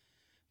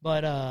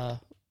 But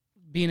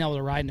being able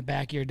to ride in the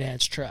back of your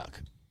dad's truck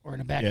or in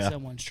the back of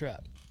someone's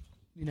truck,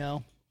 we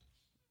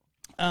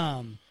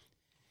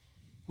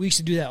used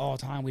to do that all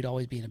the time. We'd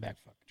always be in the back of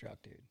the fucking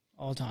truck, dude.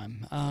 All the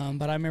time.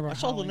 But I remember I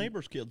saw the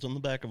neighbor's kids in the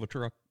back of a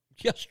truck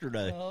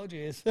yesterday. Oh,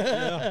 jeez.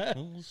 Yeah.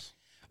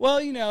 Well,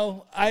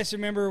 I just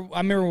remember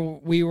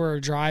we were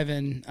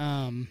driving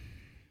one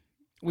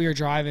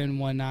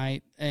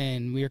night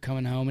and we were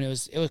coming home and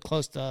it was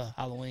close to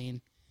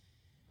Halloween.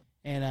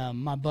 And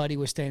my buddy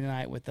was staying the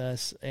night with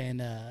us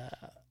and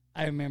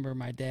I remember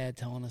my dad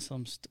telling us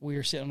we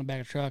were sitting on the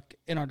back of the truck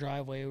in our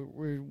driveway.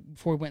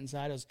 Before we went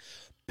inside, it was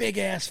big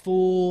ass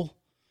full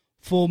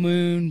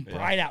moon,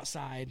 bright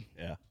outside.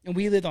 Yeah. And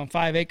we lived on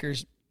 5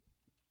 acres.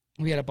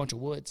 We had a bunch of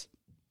woods.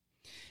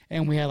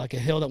 And we had like a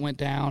hill that went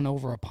down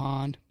over a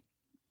pond.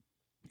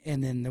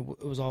 And then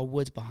it was all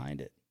woods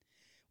behind it.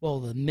 Well,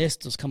 the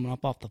mist was coming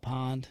up off the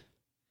pond.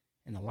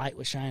 And the light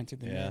was shining through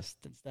the mist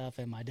and stuff.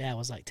 And my dad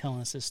was like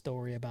telling us this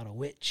story about a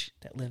witch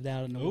that lived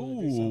out in the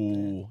woods or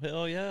something. Oh,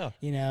 hell yeah.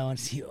 You know,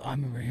 and I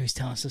remember he was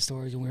telling us the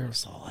stories, and we were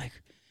just all like,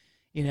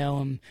 you know,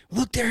 and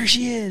look, there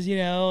she is, you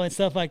know, and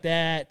stuff like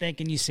that,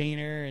 thinking you seen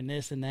her and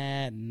this and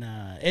that. And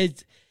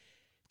it's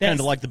kind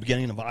of like the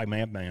beginning of I,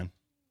 Madman.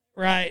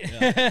 Right.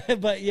 Yeah.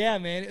 But yeah,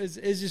 man, it was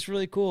just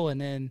really cool. And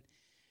then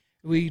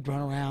we'd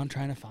run around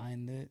trying to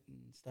find it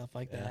and stuff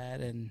like that.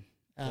 And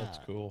that's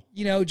cool.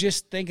 You know,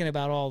 just thinking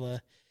about all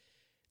the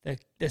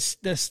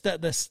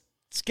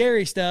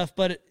scary stuff,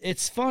 but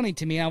it's funny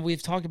to me.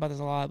 We've talked about this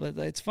a lot, but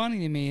it's funny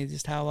to me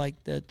just how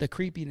like the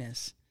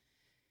creepiness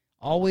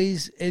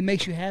always, it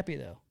makes you happy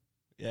though.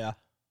 Yeah.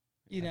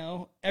 You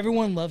know,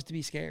 everyone loves to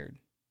be scared.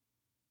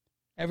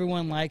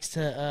 Everyone likes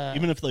to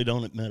even if they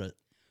don't admit it.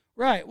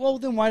 Right. Well,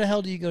 then why the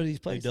hell do you go to these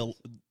places?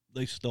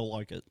 They still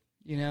like it.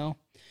 You know?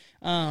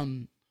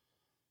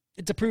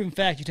 It's a proven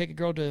fact. You take a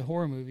girl to a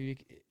horror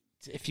movie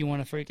if you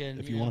want to freaking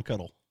if you want to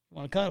cuddle.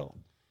 Want to cuddle.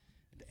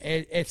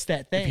 It's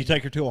that thing. If you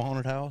take her to a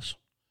haunted house,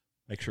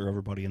 make sure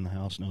everybody in the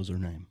house knows her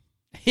name.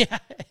 Yeah,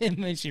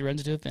 and then she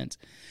runs into a fence.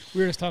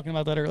 We were just talking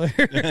about that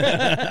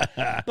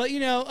earlier. But, you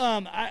know,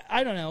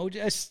 I don't know,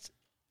 just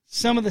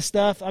some of the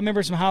stuff. I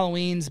remember some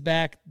Halloweens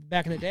back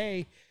in the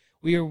day.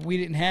 We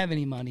didn't have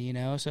any money, you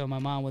know, so my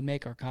mom would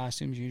make our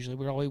costumes usually.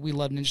 We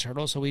loved Ninja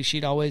Turtles, so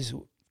she'd always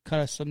cut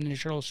us some Ninja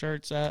Turtle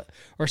shirts up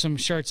or some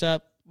shirts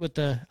up with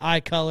the eye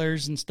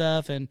colors and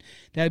stuff, and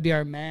that'd be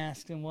our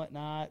masks and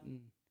whatnot,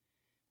 and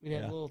we'd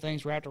have little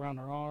things wrapped around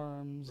our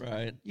arms.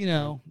 Right. And, you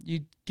know,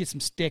 you'd get some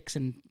sticks,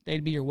 and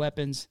they'd be your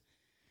weapons.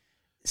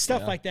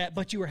 Stuff like that,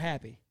 but you were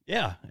happy.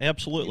 Yeah,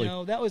 absolutely. You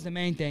know, that was the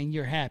main thing.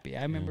 You're happy.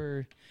 I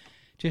remember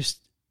just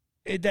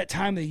at that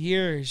time of the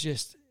year is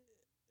just,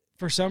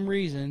 for some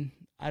reason,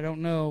 I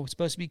don't know, it's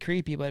supposed to be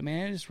creepy, but,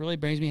 man, it just really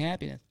brings me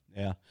happiness.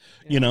 Yeah.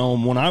 You know,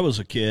 when I was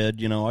a kid,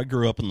 you know, I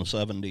grew up in the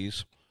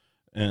 70s,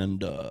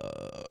 and,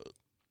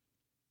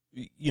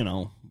 you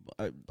know,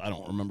 I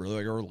don't remember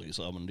the early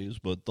 70s,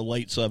 but the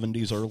late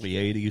 70s, early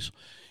 80s,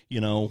 you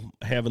know,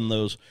 having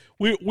those.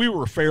 We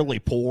were fairly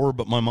poor,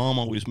 but my mom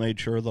always made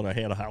sure that I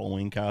had a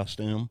Halloween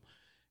costume.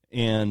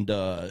 And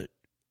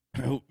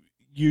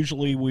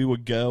usually we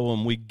would go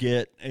and we'd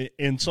get,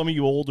 and some of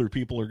you older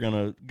people are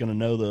gonna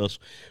know this,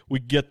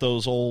 we'd get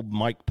those old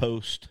Mike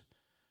Post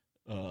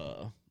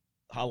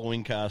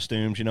Halloween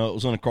costumes. You know, it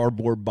was in a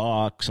cardboard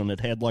box, and it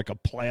had like a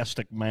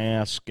plastic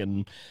mask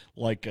and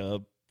like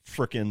a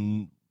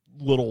freaking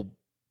little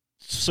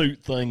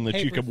suit thing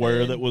that you could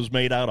wear that was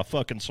made out of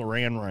fucking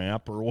saran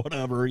wrap or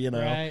whatever, you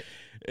know. Right.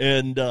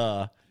 And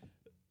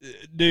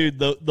dude,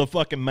 the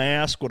fucking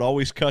mask would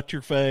always cut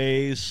your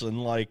face,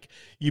 and like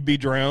you'd be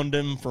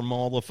drowning from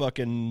all the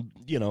fucking,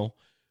 you know,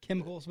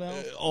 chemical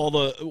smells, all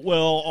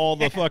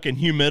the fucking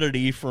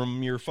humidity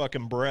from your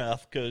fucking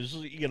breath, because,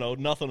 you know,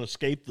 nothing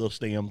escaped this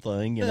damn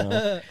thing, you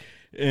know.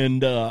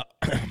 And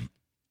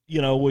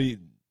you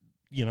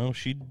know,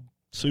 she'd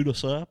suit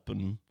us up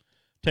and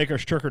take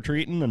us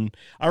trick-or-treating. And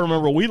I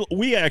remember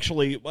we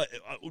actually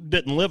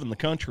didn't live in the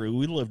country.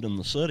 We lived in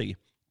the city.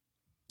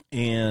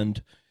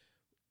 And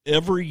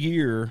every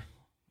year,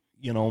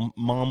 you know,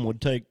 Mom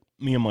would take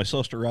me and my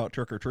sister out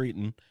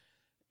trick-or-treating.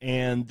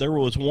 And there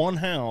was one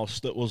house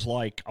that was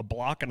like a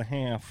block and a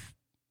half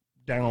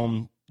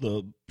down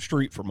the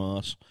street from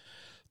us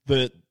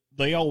that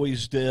they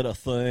always did a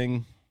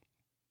thing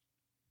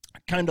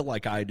kind of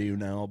like I do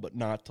now, but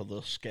not to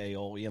the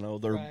scale. You know,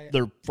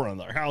 their front of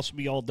their house would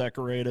be all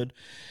decorated,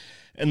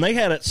 and they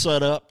had it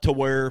set up to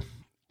where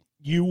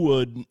you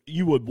would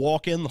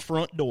walk in the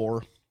front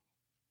door,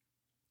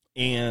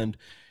 and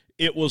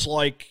it was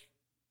like,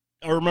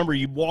 I remember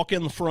you'd walk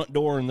in the front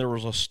door, and there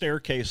was a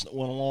staircase that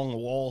went along the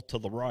wall to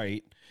the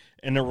right,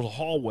 and there was a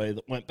hallway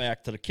that went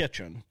back to the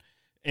kitchen.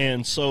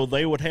 And so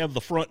they would have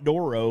the front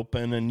door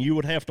open, and you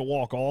would have to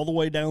walk all the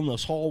way down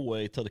this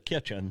hallway to the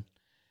kitchen.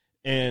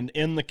 And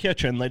in the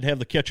kitchen, they'd have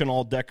the kitchen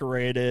all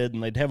decorated,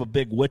 and they'd have a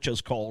big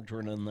witch's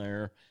cauldron in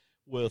there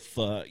with,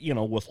 you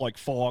know, with like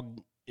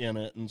fog in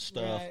it and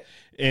stuff. Right.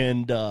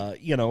 And,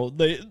 you know,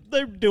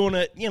 they're doing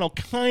it, you know,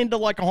 kind of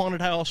like a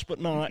haunted house,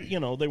 but not, you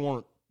know, they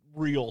weren't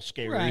real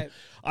scary. Right.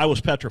 I was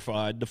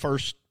petrified. The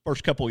first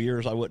couple of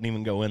years, I wouldn't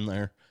even go in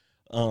there.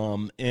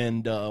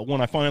 And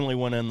when I finally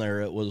went in there,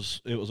 it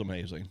was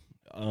amazing.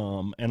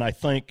 And I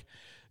think,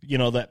 you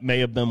know, that may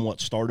have been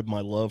what started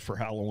my love for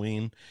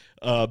Halloween.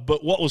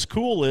 But what was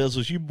cool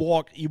is you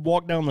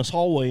walk down this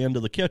hallway into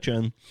the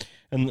kitchen,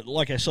 And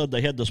like I said, they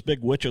had this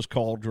big witch's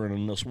cauldron,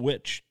 and this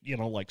witch,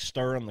 like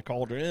stirring the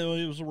cauldron.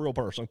 It was a real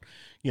person,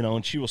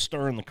 and she was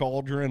stirring the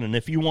cauldron. And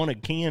if you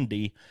wanted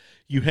candy,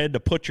 you had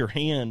to put your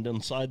hand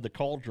inside the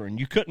cauldron.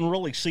 You couldn't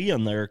really see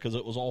in there because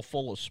it was all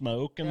full of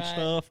smoke and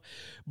stuff.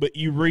 But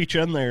you reach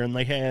in there, and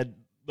they had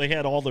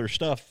all their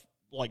stuff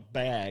like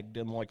bagged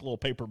in like little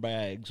paper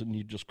bags, and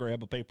you just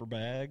grab a paper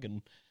bag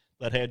and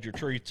that had your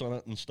treats on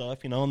it and stuff,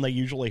 and they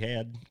usually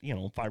had,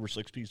 5 or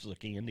 6 pieces of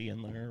candy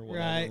in there or whatever.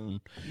 Right.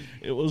 And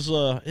it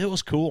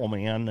was cool,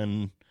 man.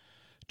 And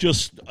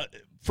just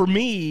for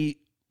me,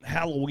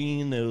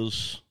 Halloween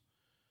is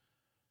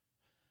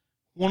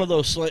one of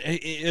those,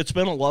 it's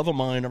been a love of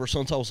mine ever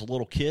since I was a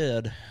little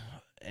kid.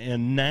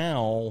 And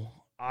now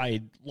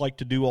I like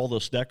to do all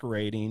this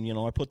decorating.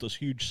 I put this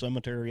huge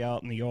cemetery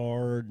out in the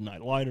yard, and I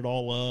light it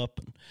all up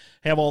and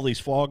have all these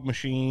fog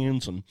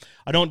machines. And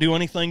I don't do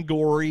anything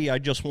gory. I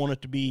just want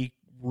it to be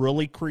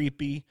really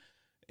creepy.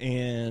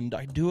 And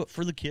I do it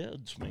for the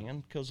kids,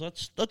 man, because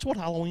that's what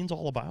Halloween's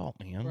all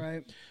about, man.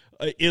 Right.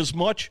 As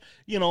much,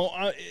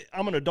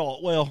 I'm an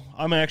adult. Well,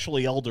 I'm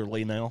actually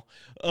elderly now.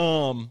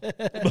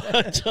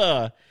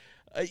 But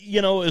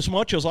as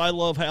much as I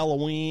love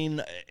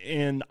Halloween,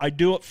 and I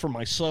do it for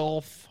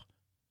myself,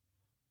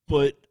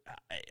 but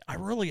I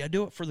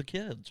do it for the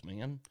kids,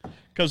 man,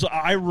 because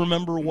I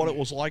remember what it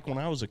was like when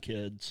I was a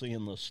kid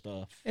seeing this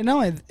stuff. And not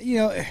only,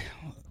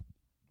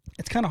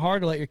 it's kind of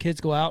hard to let your kids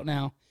go out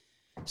now.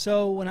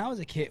 So when I was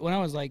a kid, when I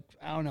was like,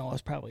 I don't know, I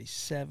was probably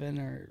 7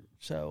 or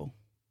so,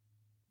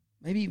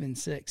 maybe even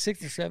 6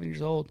 or 7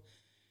 years old.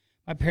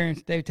 My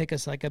parents, they would take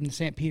us like up to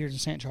St. Peter's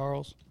and St.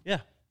 Charles. Yeah.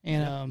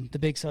 And the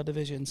big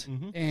subdivisions.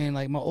 Mm-hmm. And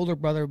like my older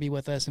brother would be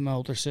with us and my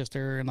older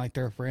sister and like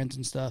their friends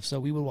and stuff. So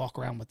we would walk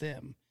around with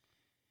them.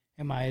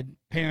 And my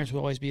parents would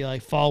always be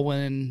like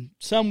following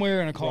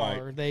somewhere in a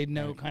car. Right. They'd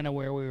know kind of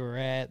where we were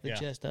at, the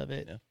gist of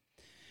it. Yeah.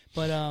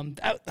 But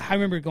I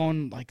remember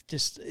going like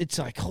it's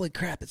like, holy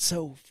crap, it's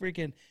so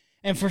freaking.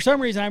 And for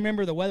some reason, I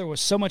remember the weather was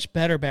so much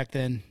better back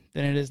then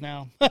than it is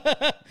now.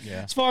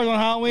 As far as on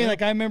Halloween,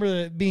 like I remember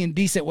it being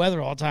decent weather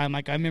all the time.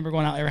 Like I remember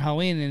going out every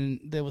Halloween, and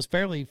there was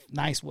fairly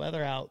nice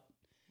weather out,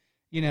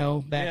 back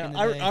in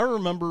the day. I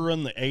remember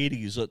in the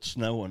 80s it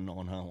snowing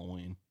on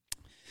Halloween.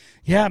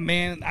 Yeah,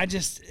 man. It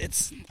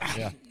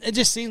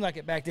just seemed like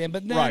it back then.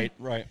 But then,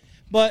 right.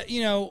 But,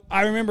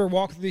 I remember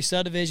walking through these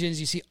subdivisions.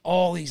 You see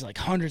all these, like,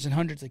 hundreds and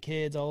hundreds of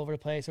kids all over the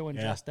place. Everyone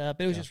dressed up.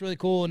 It was just really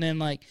cool. And then,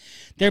 like,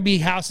 there'd be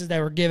houses that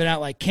were giving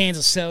out, like, cans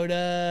of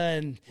soda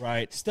and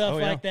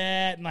stuff like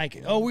that. And, like,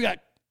 we got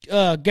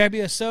grab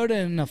you a soda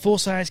and a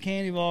full-size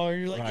candy bar.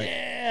 And you're like,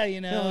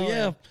 Hell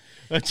yeah.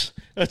 That's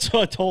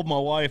what I told my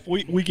wife.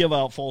 We give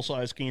out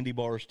full-size candy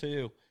bars,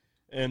 too.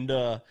 And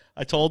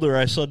I told her,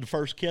 I said, the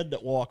first kid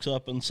that walks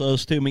up and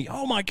says to me,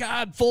 "Oh, my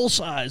God, full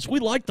size. We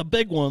like the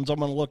big ones." I'm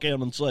going to look at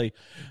him and say,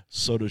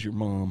 "So does your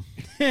mom."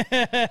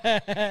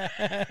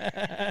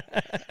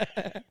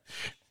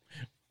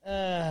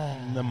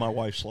 And then my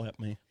wife slapped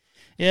me.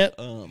 Yep.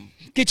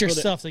 Get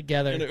yourself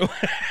together. Anyway.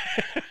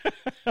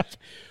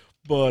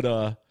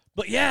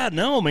 But yeah,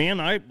 no,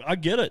 man, I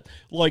get it.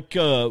 Like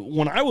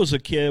when I was a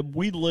kid,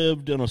 we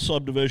lived in a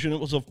subdivision. It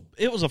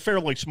was a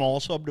fairly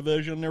small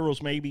subdivision. There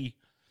was maybe,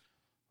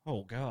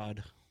 oh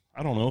God,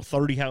 I don't know,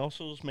 30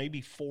 houses,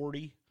 maybe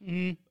 40.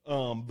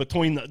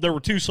 Mm-hmm. There were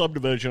 2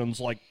 subdivisions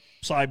like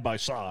side by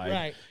side,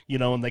 right?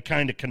 And they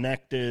kind of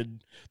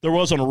connected. There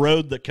wasn't a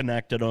road that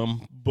connected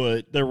them,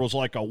 but there was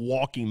like a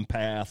walking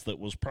path that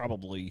was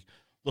probably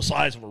the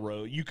size of a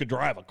road. You could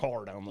drive a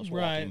car down this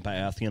walking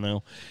path,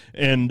 and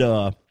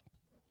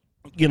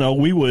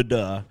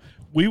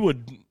we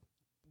would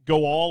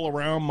go all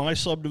around my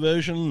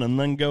subdivision and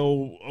then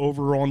go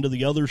over onto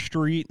the other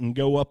street and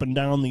go up and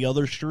down the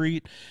other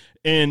street.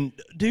 And,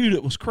 dude,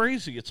 it was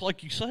crazy. It's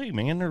like you say,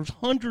 man, there's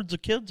hundreds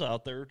of kids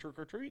out there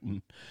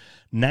trick-or-treating.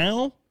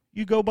 Now,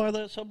 you go by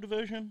that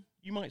subdivision,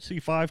 you might see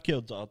 5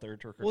 kids out there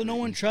trick-or-treating. Well,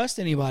 no one trusts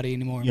anybody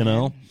anymore,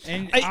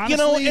 And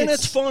honestly, and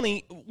it's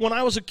funny. When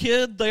I was a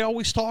kid, they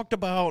always talked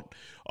about,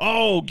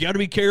 got to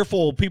be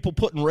careful, people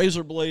putting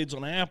razor blades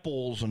on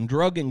apples and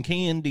drugging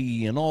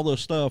candy and all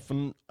this stuff.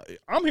 And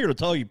I'm here to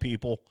tell you,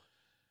 people,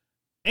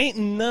 ain't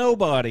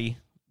nobody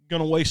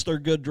going to waste their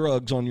good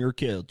drugs on your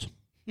kids.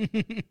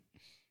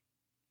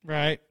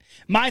 Right.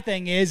 My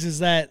thing is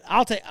that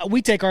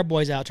we take our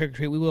boys out trick or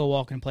treat. We will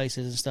walk in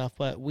places and stuff,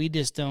 but we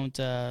just don't.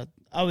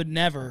 I would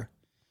never,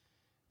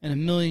 in a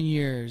million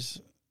years,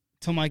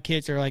 till my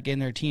kids are like in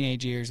their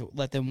teenage years,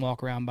 let them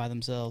walk around by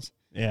themselves.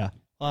 Yeah.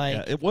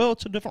 Like,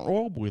 it's a different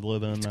world we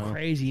live in now. It's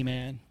crazy,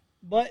 man.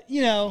 But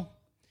the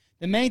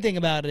main thing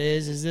about it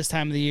is this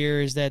time of the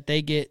year is that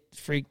they get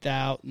freaked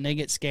out and they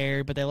get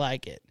scared, but they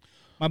like it.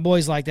 My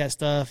boys like that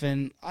stuff,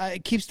 and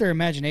it keeps their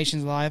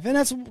imaginations alive. And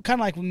that's kind of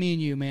like with me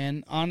and you,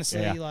 man. Honestly,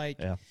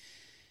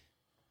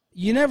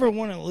 you never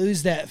want to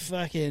lose that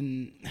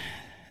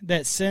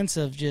that sense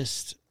of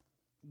just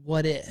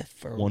what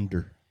if or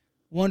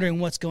wondering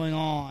what's going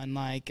on.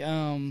 Like,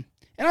 and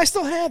I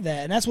still have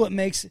that, and that's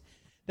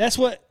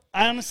what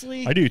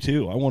honestly I do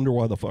too. I wonder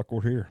why the fuck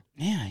we're here.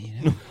 Yeah,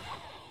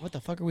 what the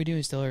fuck are we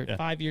doing still?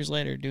 5 years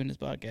later doing this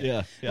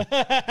podcast. Yeah.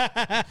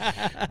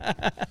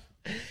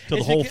 To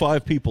the whole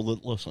 5 people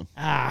that listen.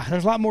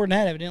 There's a lot more than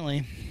that,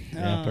 evidently.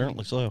 Yeah,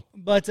 apparently so.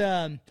 But,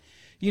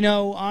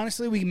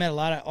 honestly, we met a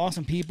lot of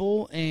awesome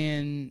people,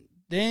 and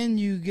then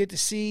you get to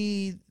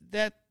see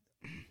that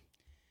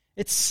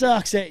it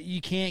sucks that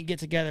you can't get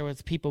together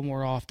with people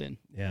more often.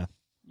 Yeah.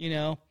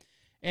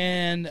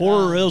 And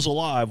horror is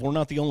alive. We're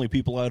not the only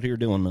people out here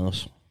doing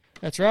this.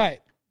 That's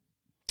right.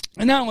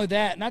 And not only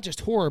that, not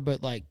just horror,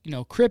 but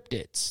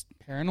cryptids,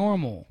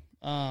 paranormal,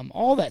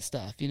 all that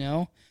stuff,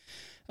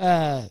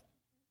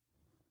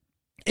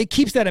 it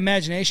keeps that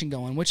imagination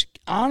going, which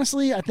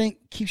honestly, I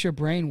think keeps your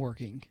brain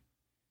working.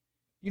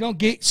 You don't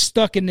get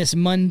stuck in this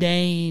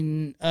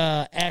mundane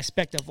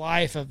aspect of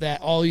life of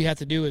that all you have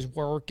to do is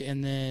work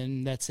and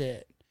then that's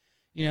it.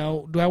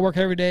 Do I work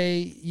every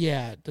day?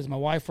 Yeah. Does my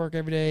wife work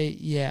every day?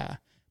 Yeah.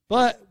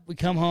 But we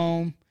come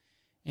home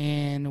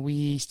and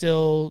we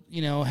still,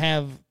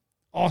 have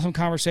awesome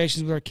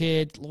conversations with our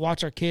kids,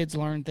 watch our kids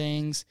learn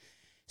things,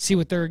 see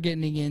what they're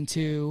getting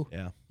into.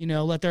 Yeah.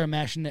 Let their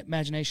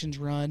imaginations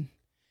run.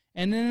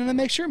 And then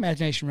make sure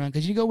imagination run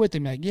because you go with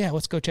them like, yeah,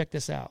 let's go check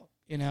this out,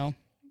 And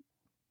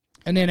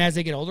then as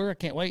they get older, I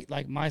can't wait.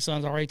 Like my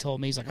son's already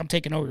told me, he's like, I'm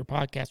taking over your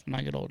podcast when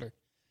I get older.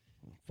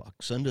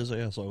 Fuck, send his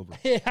ass over.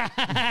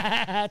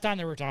 Time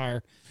to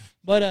retire.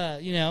 But,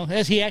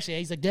 as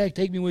he's like, Dad,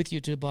 take me with you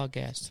to the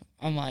podcast.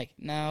 I'm like,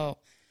 no,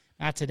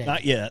 not today.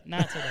 Not yet.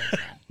 Not today.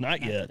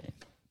 Not yet. Today.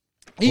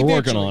 We're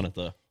working on it,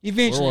 though.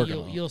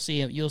 Eventually, you'll see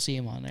him. You'll see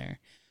him on there.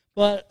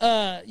 But,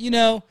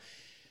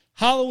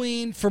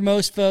 Halloween for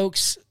most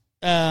folks,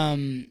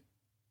 unless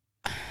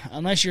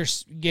you're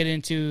get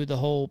into the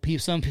whole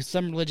some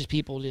religious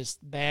people just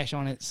bash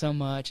on it so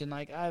much, and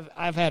like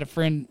I've had a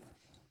friend,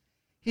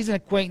 he's an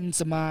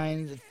acquaintance of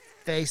mine, he's a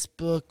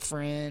Facebook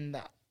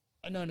friend.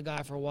 I've known the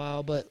guy for a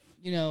while, but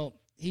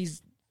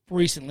he's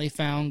recently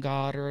found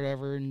God or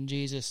whatever and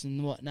Jesus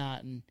and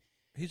whatnot, and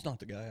he's not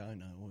the guy I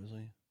know, is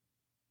he?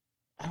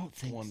 I don't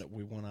think the one that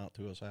we went out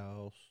to his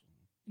house.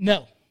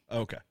 No.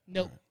 Okay.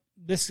 Nope. Right.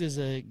 This is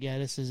a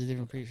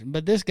different person,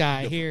 but this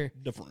guy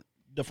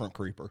different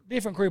creeper.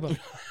 Different creeper.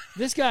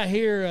 This guy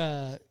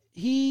here,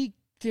 he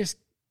just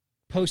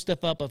posts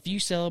stuff up. If you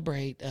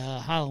celebrate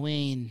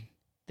Halloween,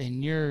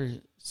 then you're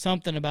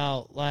something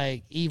about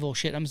like evil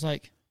shit. I'm just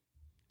like,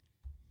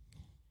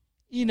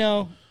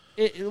 why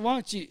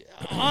don't you?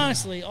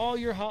 Honestly, all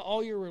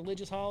your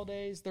religious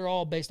holidays, they're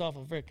all based off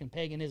of freaking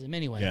paganism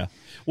anyway. Yeah.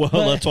 Well,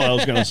 that's what I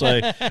was going to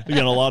say.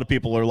 A lot of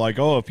people are like,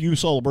 oh, if you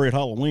celebrate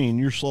Halloween,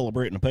 you're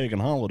celebrating a pagan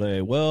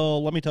holiday.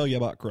 Well, let me tell you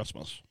about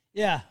Christmas.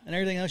 Yeah, and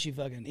everything else you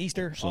fucking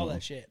Easter, all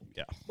that shit.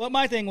 Yeah. But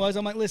my thing was,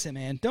 I'm like, listen,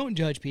 man, don't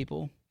judge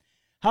people.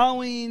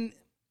 Halloween.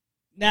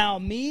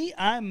 Now,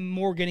 I'm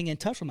more getting in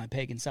touch with my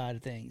pagan side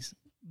of things.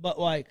 But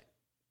like,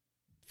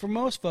 for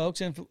most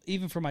folks, and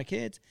even for my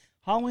kids,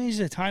 Halloween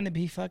is a time to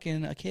be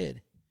fucking a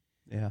kid.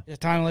 Yeah. It's a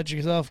time to let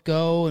yourself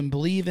go and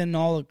believe in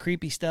all the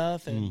creepy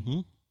stuff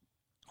and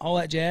all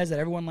that jazz that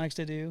everyone likes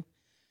to do.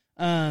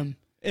 And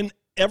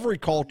every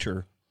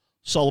culture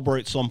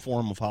celebrates some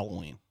form of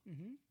Halloween.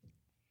 Mm-hmm.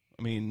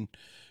 I mean,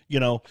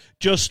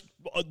 just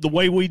the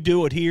way we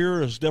do it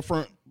here is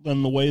different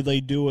than the way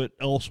they do it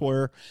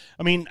elsewhere.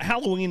 I mean,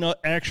 Halloween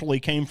actually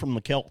came from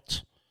the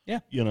Celts. Yeah.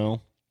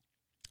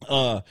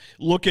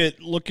 Look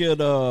at like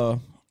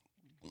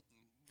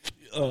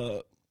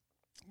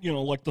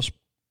the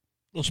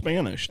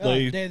Spanish.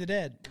 Day of the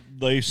Dead.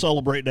 They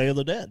celebrate Day of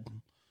the Dead.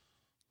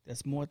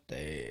 That's what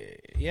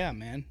yeah,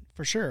 man,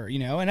 for sure.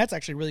 And that's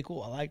actually really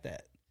cool. I like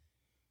that.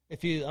 I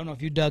don't know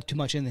if you dug too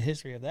much in the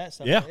history of that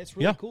stuff. Yeah, it's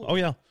really cool. Oh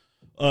yeah,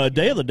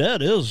 Day of the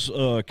Dead is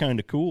kind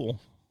of cool.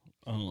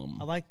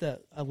 I liked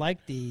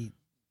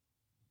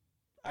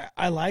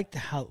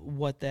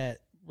what that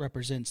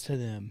represents to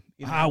them.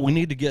 We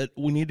need to get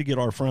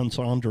our friend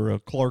Sandra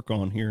Clark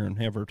on here and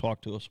have her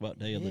talk to us about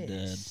Day of the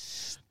Dead,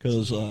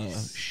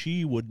 because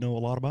she would know a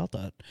lot about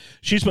that.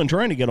 She's been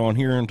trying to get on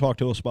here and talk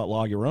to us about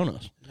La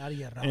Llorona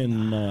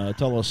and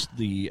tell us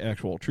the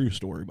actual true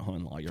story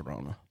behind La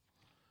Llorona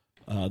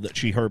that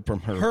she heard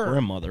from her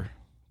grandmother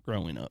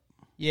growing up.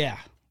 Yeah,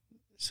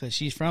 so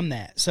she's from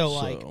that.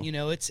 So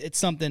it's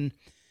something.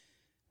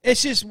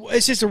 It's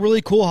just a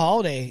really cool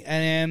holiday,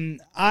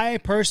 and I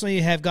personally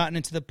have gotten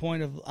into the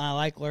point of I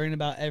like learning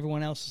about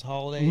everyone else's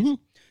holidays,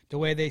 the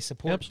way they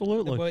support,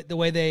 absolutely, the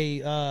way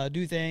they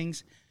do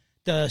things,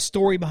 the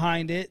story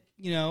behind it,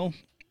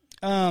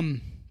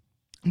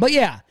 But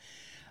yeah,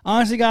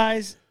 honestly,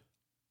 guys,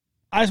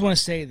 I just want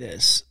to say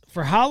this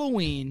for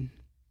Halloween,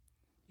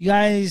 you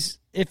guys,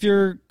 if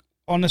you're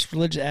on this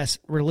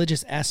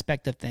religious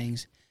aspect of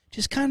things,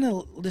 just kind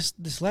of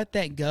just let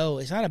that go.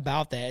 It's not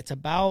about that. It's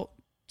about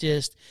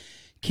just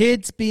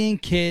kids being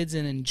kids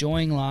and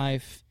enjoying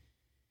life,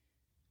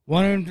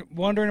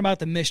 wondering about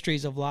the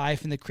mysteries of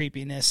life and the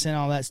creepiness and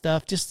all that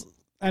stuff. There's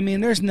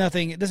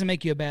nothing. It doesn't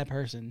make you a bad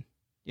person,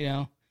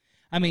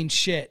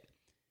 shit.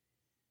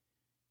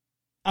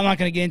 I'm not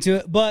going to get into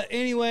it. But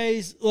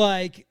anyways,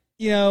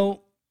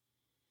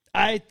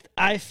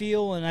 I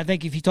feel, and I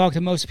think if you talk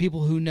to most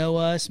people who know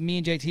us, me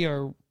and JT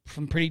are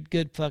from pretty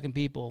good fucking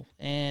people,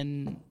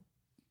 and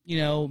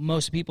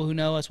most people who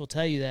know us will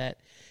tell you that.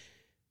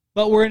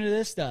 But we're into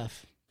this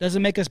stuff.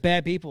 Doesn't make us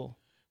bad people.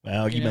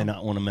 Well, you may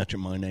not want to mention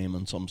my name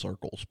in some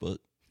circles, but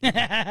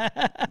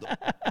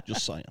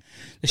just saying.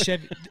 The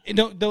Chevy.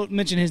 Don't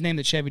mention his name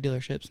at Chevy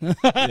dealerships.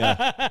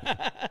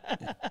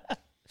 Yeah.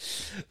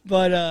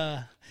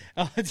 But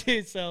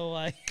dude, so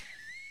like,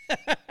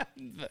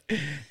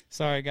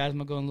 sorry guys, I'm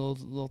gonna go on a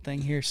little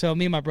thing here. So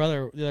me and my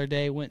brother the other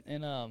day went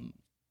and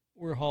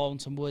we were hauling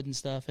some wood and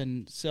stuff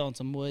and selling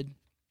some wood,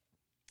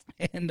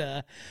 and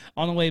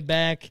on the way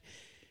back,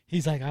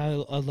 he's like, I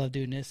love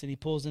doing this, and he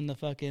pulls in the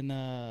fucking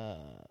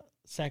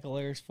sack of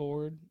Lares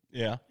forward.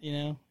 Yeah.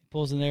 He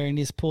pulls in there and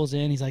he just pulls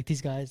in. He's like,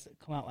 these guys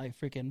come out like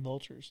freaking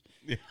vultures.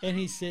 Yeah. And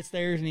he sits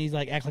there and he's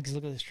like, act like he's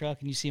looking at his truck,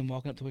 and you see him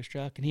walking up to his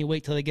truck, and he'll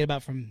wait till they get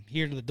about from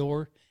here to the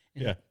door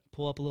and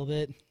pull up a little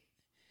bit,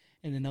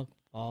 and then they'll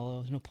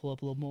follow and he'll pull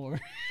up a little more.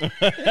 And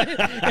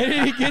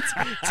then he gets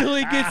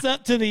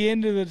up to the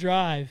end of the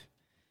drive,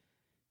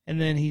 and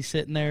then he's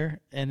sitting there,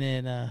 and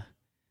then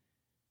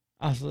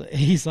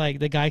he's like,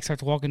 the guy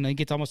starts walking and he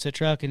gets almost to the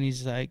truck, and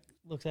he's like,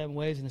 looks at him,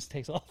 waves, and just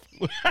takes off.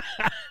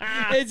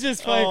 It's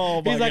just funny.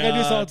 Oh, he's like, God. I do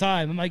this all the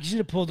time. I'm like, you should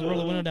have pulled the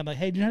window down. I'm like,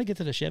 hey, do you know how to get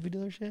to the Chevy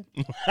dealership?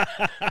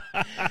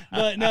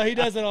 But no, he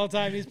does it all the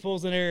time. He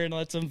pulls in there and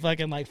lets them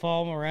fucking like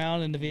follow him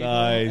around in the vehicle.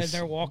 Nice. And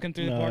they're walking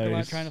through the parking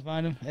lot trying to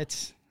find him.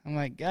 I'm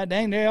like, God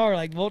dang, they are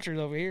like vultures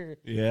over here.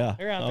 Yeah.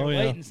 They're out there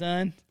waiting,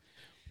 son.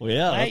 Well,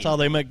 yeah, that's how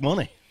they make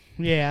money.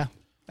 Yeah.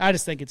 I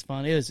just think it's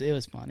fun. It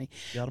was funny.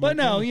 But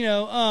no,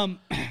 money.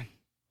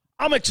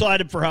 I'm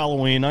excited for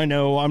Halloween. I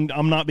know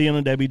I'm not being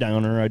a Debbie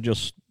Downer.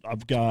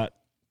 I've got,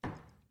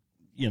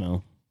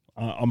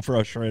 I'm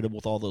frustrated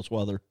with all this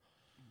weather.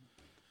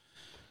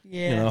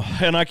 Yeah.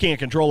 And I can't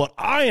control it.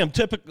 I'm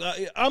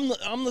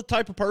the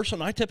type of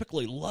person, I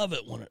typically love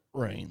it when it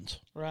rains.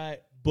 Right.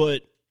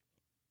 But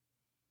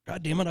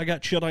God damn it, I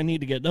got shit I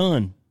need to get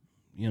done,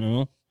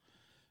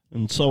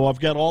 And so I've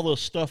got all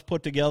this stuff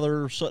put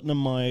together, sitting in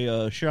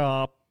my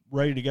shop,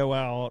 ready to go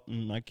out,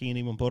 and I can't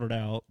even put it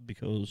out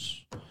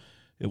because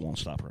it won't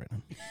stop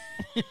raining.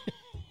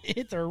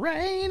 It's a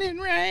raining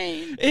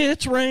rain.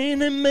 It's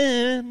raining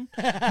men.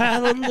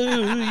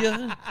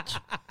 Hallelujah.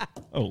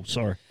 Oh,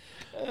 sorry.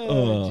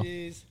 Oh,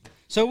 jeez.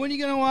 So when are you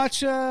going to watch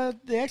The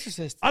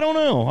Exorcist? I don't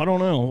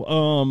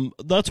know.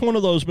 That's one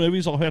of those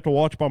movies I'll have to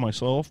watch by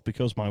myself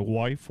because my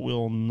wife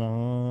will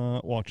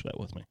not watch that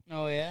with me.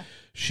 Oh, yeah?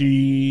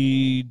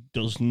 She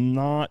does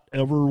not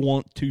ever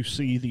want to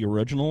see the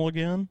original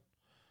again.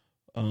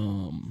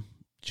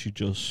 She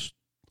just,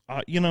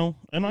 and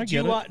I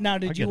get it. Now,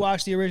 did you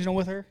watch the original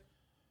with her?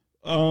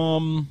 Or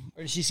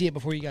did she see it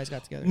before you guys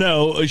got together?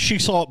 No, she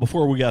saw it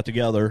before we got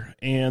together,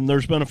 and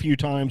there's been a few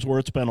times where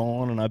it's been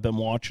on, and I've been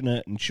watching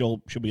it, and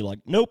she'll be like,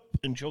 nope,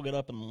 and she'll get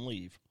up and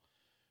leave.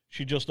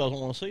 She just doesn't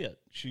want to see it.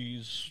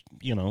 She's,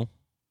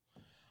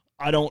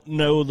 I don't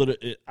know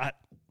that I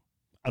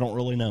don't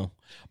really know.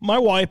 My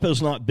wife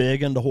is not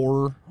big into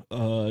horror.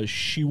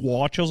 She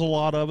watches a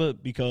lot of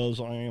it because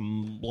I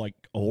am like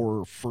a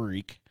horror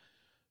freak.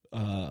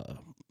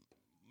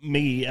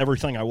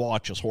 Everything I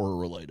watch is horror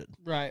related.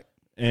 Right.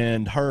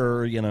 And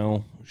her,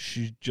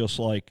 she's just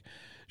like,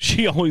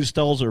 she always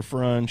tells her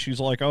friend, she's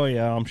like, oh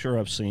yeah, I'm sure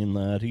I've seen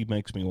that. He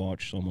makes me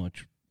watch so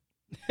much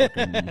much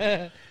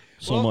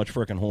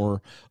freaking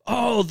horror.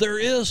 Oh, there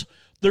is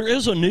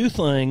a new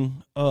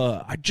thing.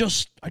 I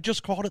just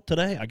caught it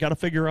today. I got to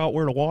figure out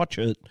where to watch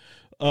it.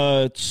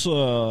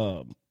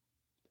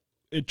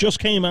 It just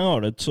came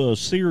out. It's a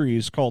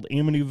series called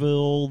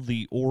Amityville: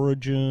 The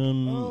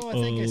Origin. Oh, I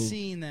think I've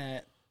seen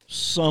that.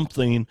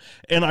 Something,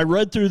 and I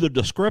read through the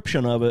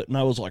description of it, and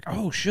I was like,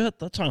 oh shit,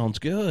 that sounds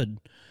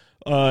good.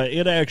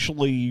 It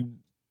actually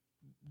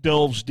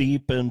delves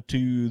deep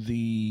into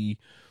the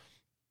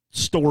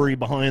story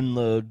behind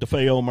the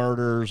DeFeo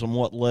murders and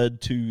what led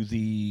to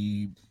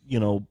the,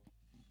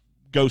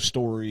 ghost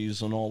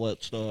stories and all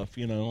that stuff,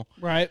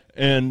 Right.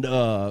 And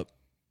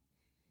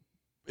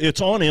it's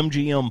on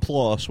MGM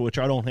Plus, which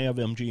I don't have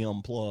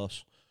MGM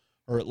Plus.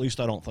 Or at least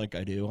I don't think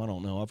I do. I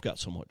don't know. I've got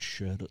so much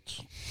shit. It's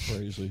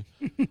crazy.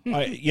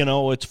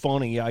 It's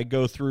funny. I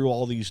go through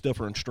all these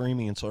different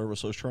streaming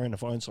services trying to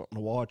find something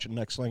to watch, and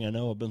next thing I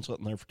know, I've been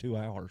sitting there for 2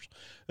 hours.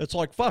 It's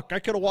like, fuck, I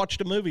could have watched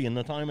a movie in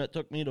the time it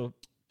took me to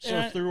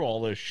surf through all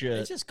this shit.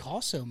 It just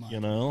costs so much.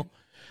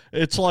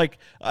 It's like,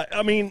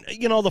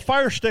 the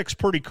Fire Stick's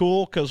pretty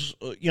cool because,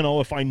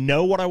 if I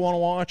know what I want to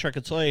watch, I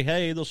could say,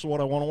 hey, this is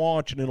what I want to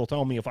watch, and it'll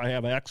tell me if I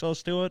have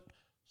access to it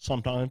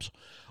sometimes.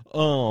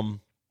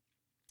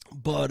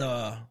 But,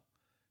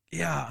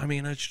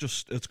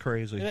 it's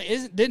crazy.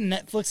 Didn't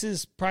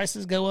Netflix's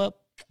prices go up?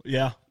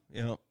 Yeah.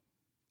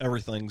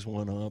 Everything's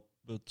went up.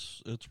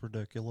 It's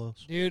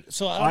ridiculous. Dude,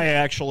 so I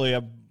actually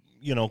have,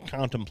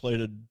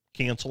 contemplated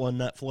canceling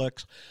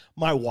Netflix.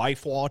 My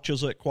wife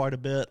watches it quite a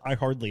bit. I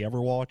hardly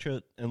ever watch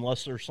it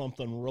unless there's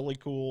something really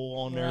cool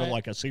on there,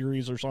 like a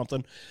series or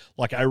something.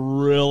 Like I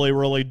really,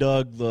 really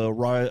dug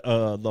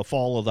the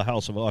Fall of the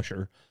House of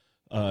Usher.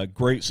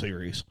 Great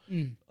series.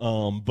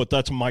 But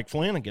that's a Mike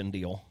Flanagan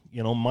deal.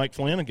 You know, Mike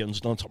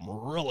Flanagan's done some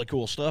really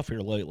cool stuff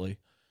here lately.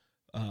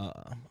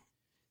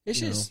 It's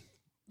just,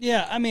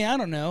 yeah, I mean, I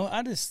don't know.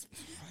 It's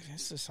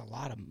just a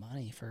lot of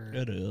money for.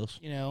 It is.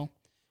 You know,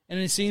 and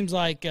it seems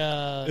like.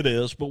 It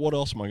is, but what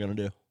else am I going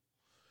to do?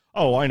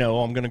 Oh, I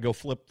know. I'm going to go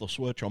flip the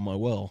switch on my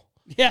well.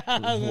 Yeah,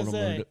 I was going to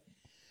say.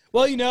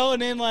 Well, you know,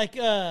 and then like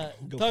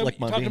talking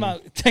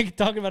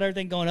about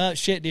everything going up,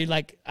 shit, dude.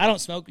 Like I don't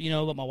smoke, you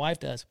know, but my wife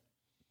does,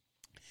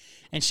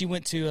 and she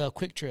went to a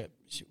Quick Trip.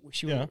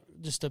 She went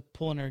just to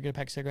pull in her, get a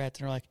pack of cigarettes,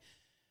 and they're like,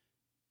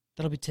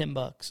 "That'll be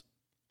 $10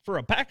 for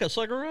a pack of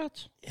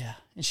cigarettes." Yeah,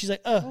 and she's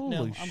like, "Oh, Holy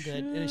no, I'm shit.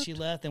 good." And then she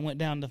left and went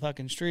down the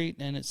fucking street,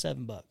 and it's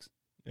 $7.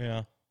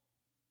 Yeah,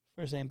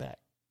 for the same pack.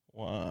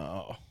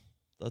 Wow,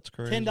 that's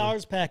crazy.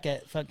 $10 a pack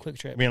at Quick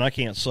Trip. I mean, I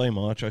can't say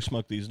much. I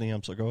smoke these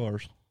damn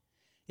cigars.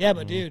 Yeah,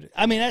 but dude,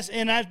 I mean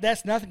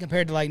that's nothing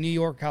compared to like New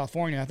York,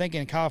 California. I think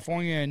in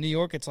California and New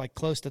York, it's like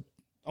close to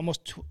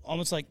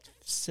almost like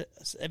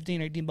 $17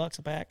 or $18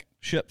 a pack.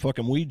 Shit,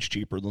 fucking weed's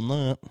cheaper than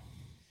that,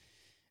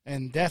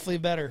 and definitely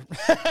better.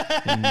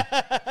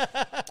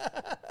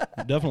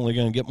 Definitely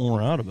gonna get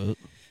more out of it.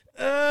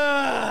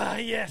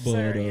 Yes,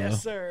 sir.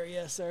 Yes, sir.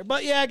 Yes, sir.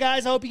 But yeah,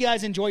 guys, I hope you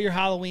guys enjoy your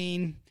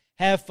Halloween.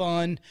 Have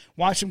fun.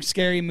 Watch some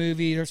scary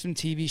movies or some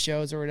TV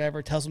shows or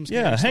whatever. Tell some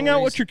scary stories. Hang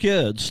out with your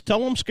kids.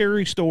 Tell them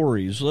scary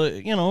stories.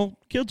 You know,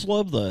 kids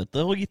love that.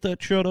 They'll eat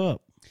that shit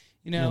up.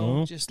 You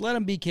know, just let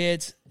them be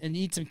kids and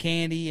eat some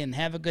candy and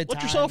have a good time.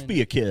 Let yourself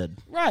be a kid.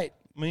 Right.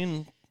 I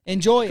mean,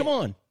 enjoy it. Come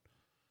on.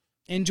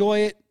 Enjoy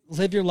it.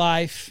 Live your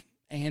life.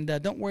 And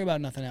don't worry about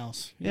nothing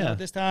else. You know,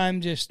 this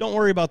time, just don't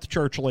worry about the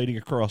church lady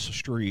across the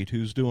street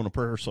who's doing a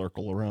prayer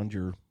circle around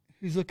your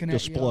who's looking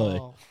display. At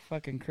you all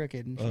fucking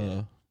crooked and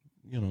shit.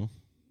 You know,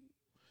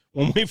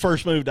 when we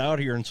first moved out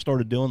here and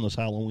started doing this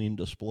Halloween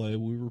display,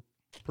 we were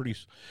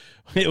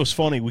it was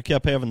funny. We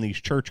kept having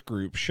these church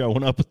groups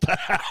showing up at the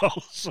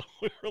house.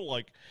 We were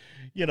like,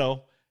 you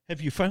know,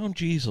 have you found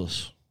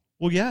Jesus?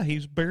 Well, yeah,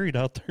 he's buried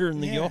out there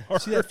in the yard.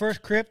 See that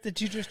first crypt that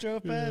you just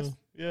drove past?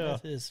 Yeah.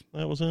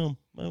 That was him.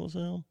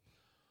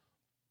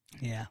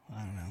 Yeah,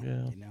 I don't know.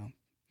 Yeah. You know,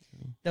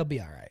 they'll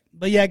be all right.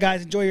 But yeah,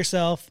 guys, enjoy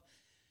yourself.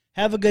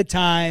 Have a good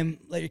time.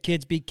 Let your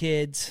kids be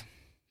kids.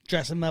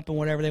 Dress them up in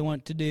whatever they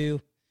want to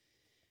do,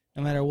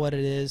 no matter what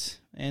it is.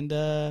 And,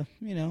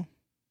 you know,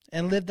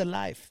 and live the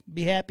life.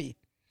 Be happy.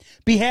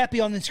 Be happy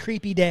on this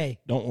creepy day.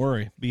 Don't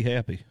worry. Be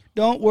happy.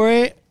 Don't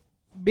worry.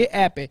 Be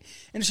happy.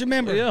 And just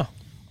remember,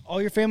 all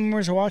your family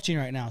members are watching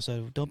right now,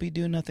 so don't be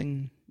doing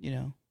nothing, you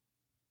know,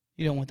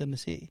 you don't want them to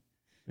see.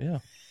 Yeah.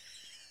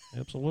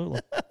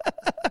 Absolutely.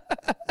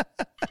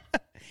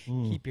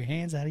 Keep your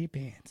hands out of your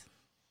pants.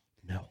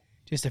 No.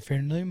 Just a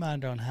friendly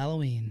reminder on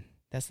Halloween.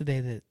 That's the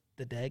day that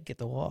the dead get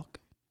to walk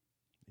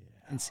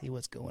and see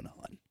what's going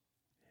on.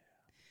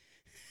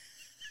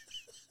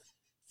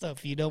 So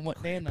if you don't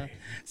want Nana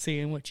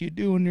seeing what you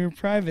do in your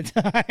private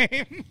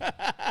time.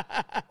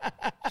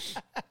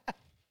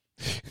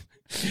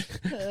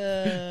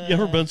 You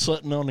ever been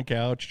sitting on the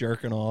couch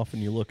jerking off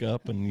and you look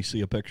up and you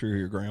see a picture of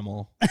your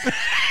grandma?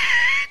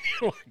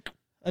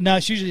 No,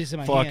 it's usually just in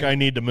my hand. Fuck, I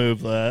need to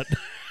move that.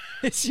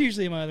 It's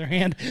usually in my other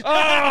hand.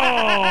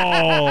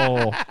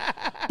 Oh!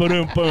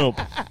 Ba-doom, boom.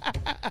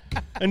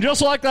 And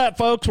just like that,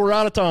 folks, we're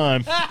out of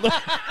time.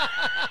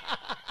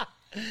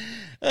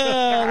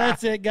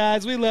 That's it,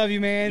 guys. We love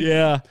you, man.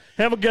 Yeah.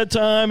 Have a good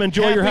time.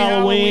 Enjoy Happy your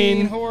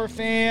Halloween. Horror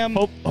fam.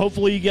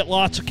 Hopefully you get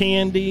lots of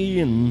candy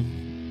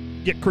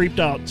and get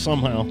creeped out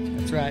somehow.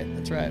 That's right.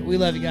 That's right. We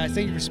love you guys.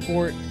 Thank you for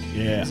support.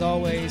 Yeah. As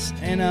always.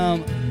 And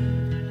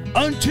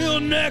until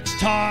next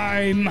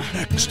time.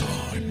 Next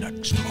time.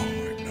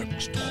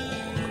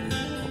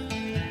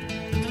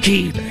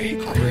 Keep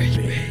it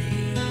creepy.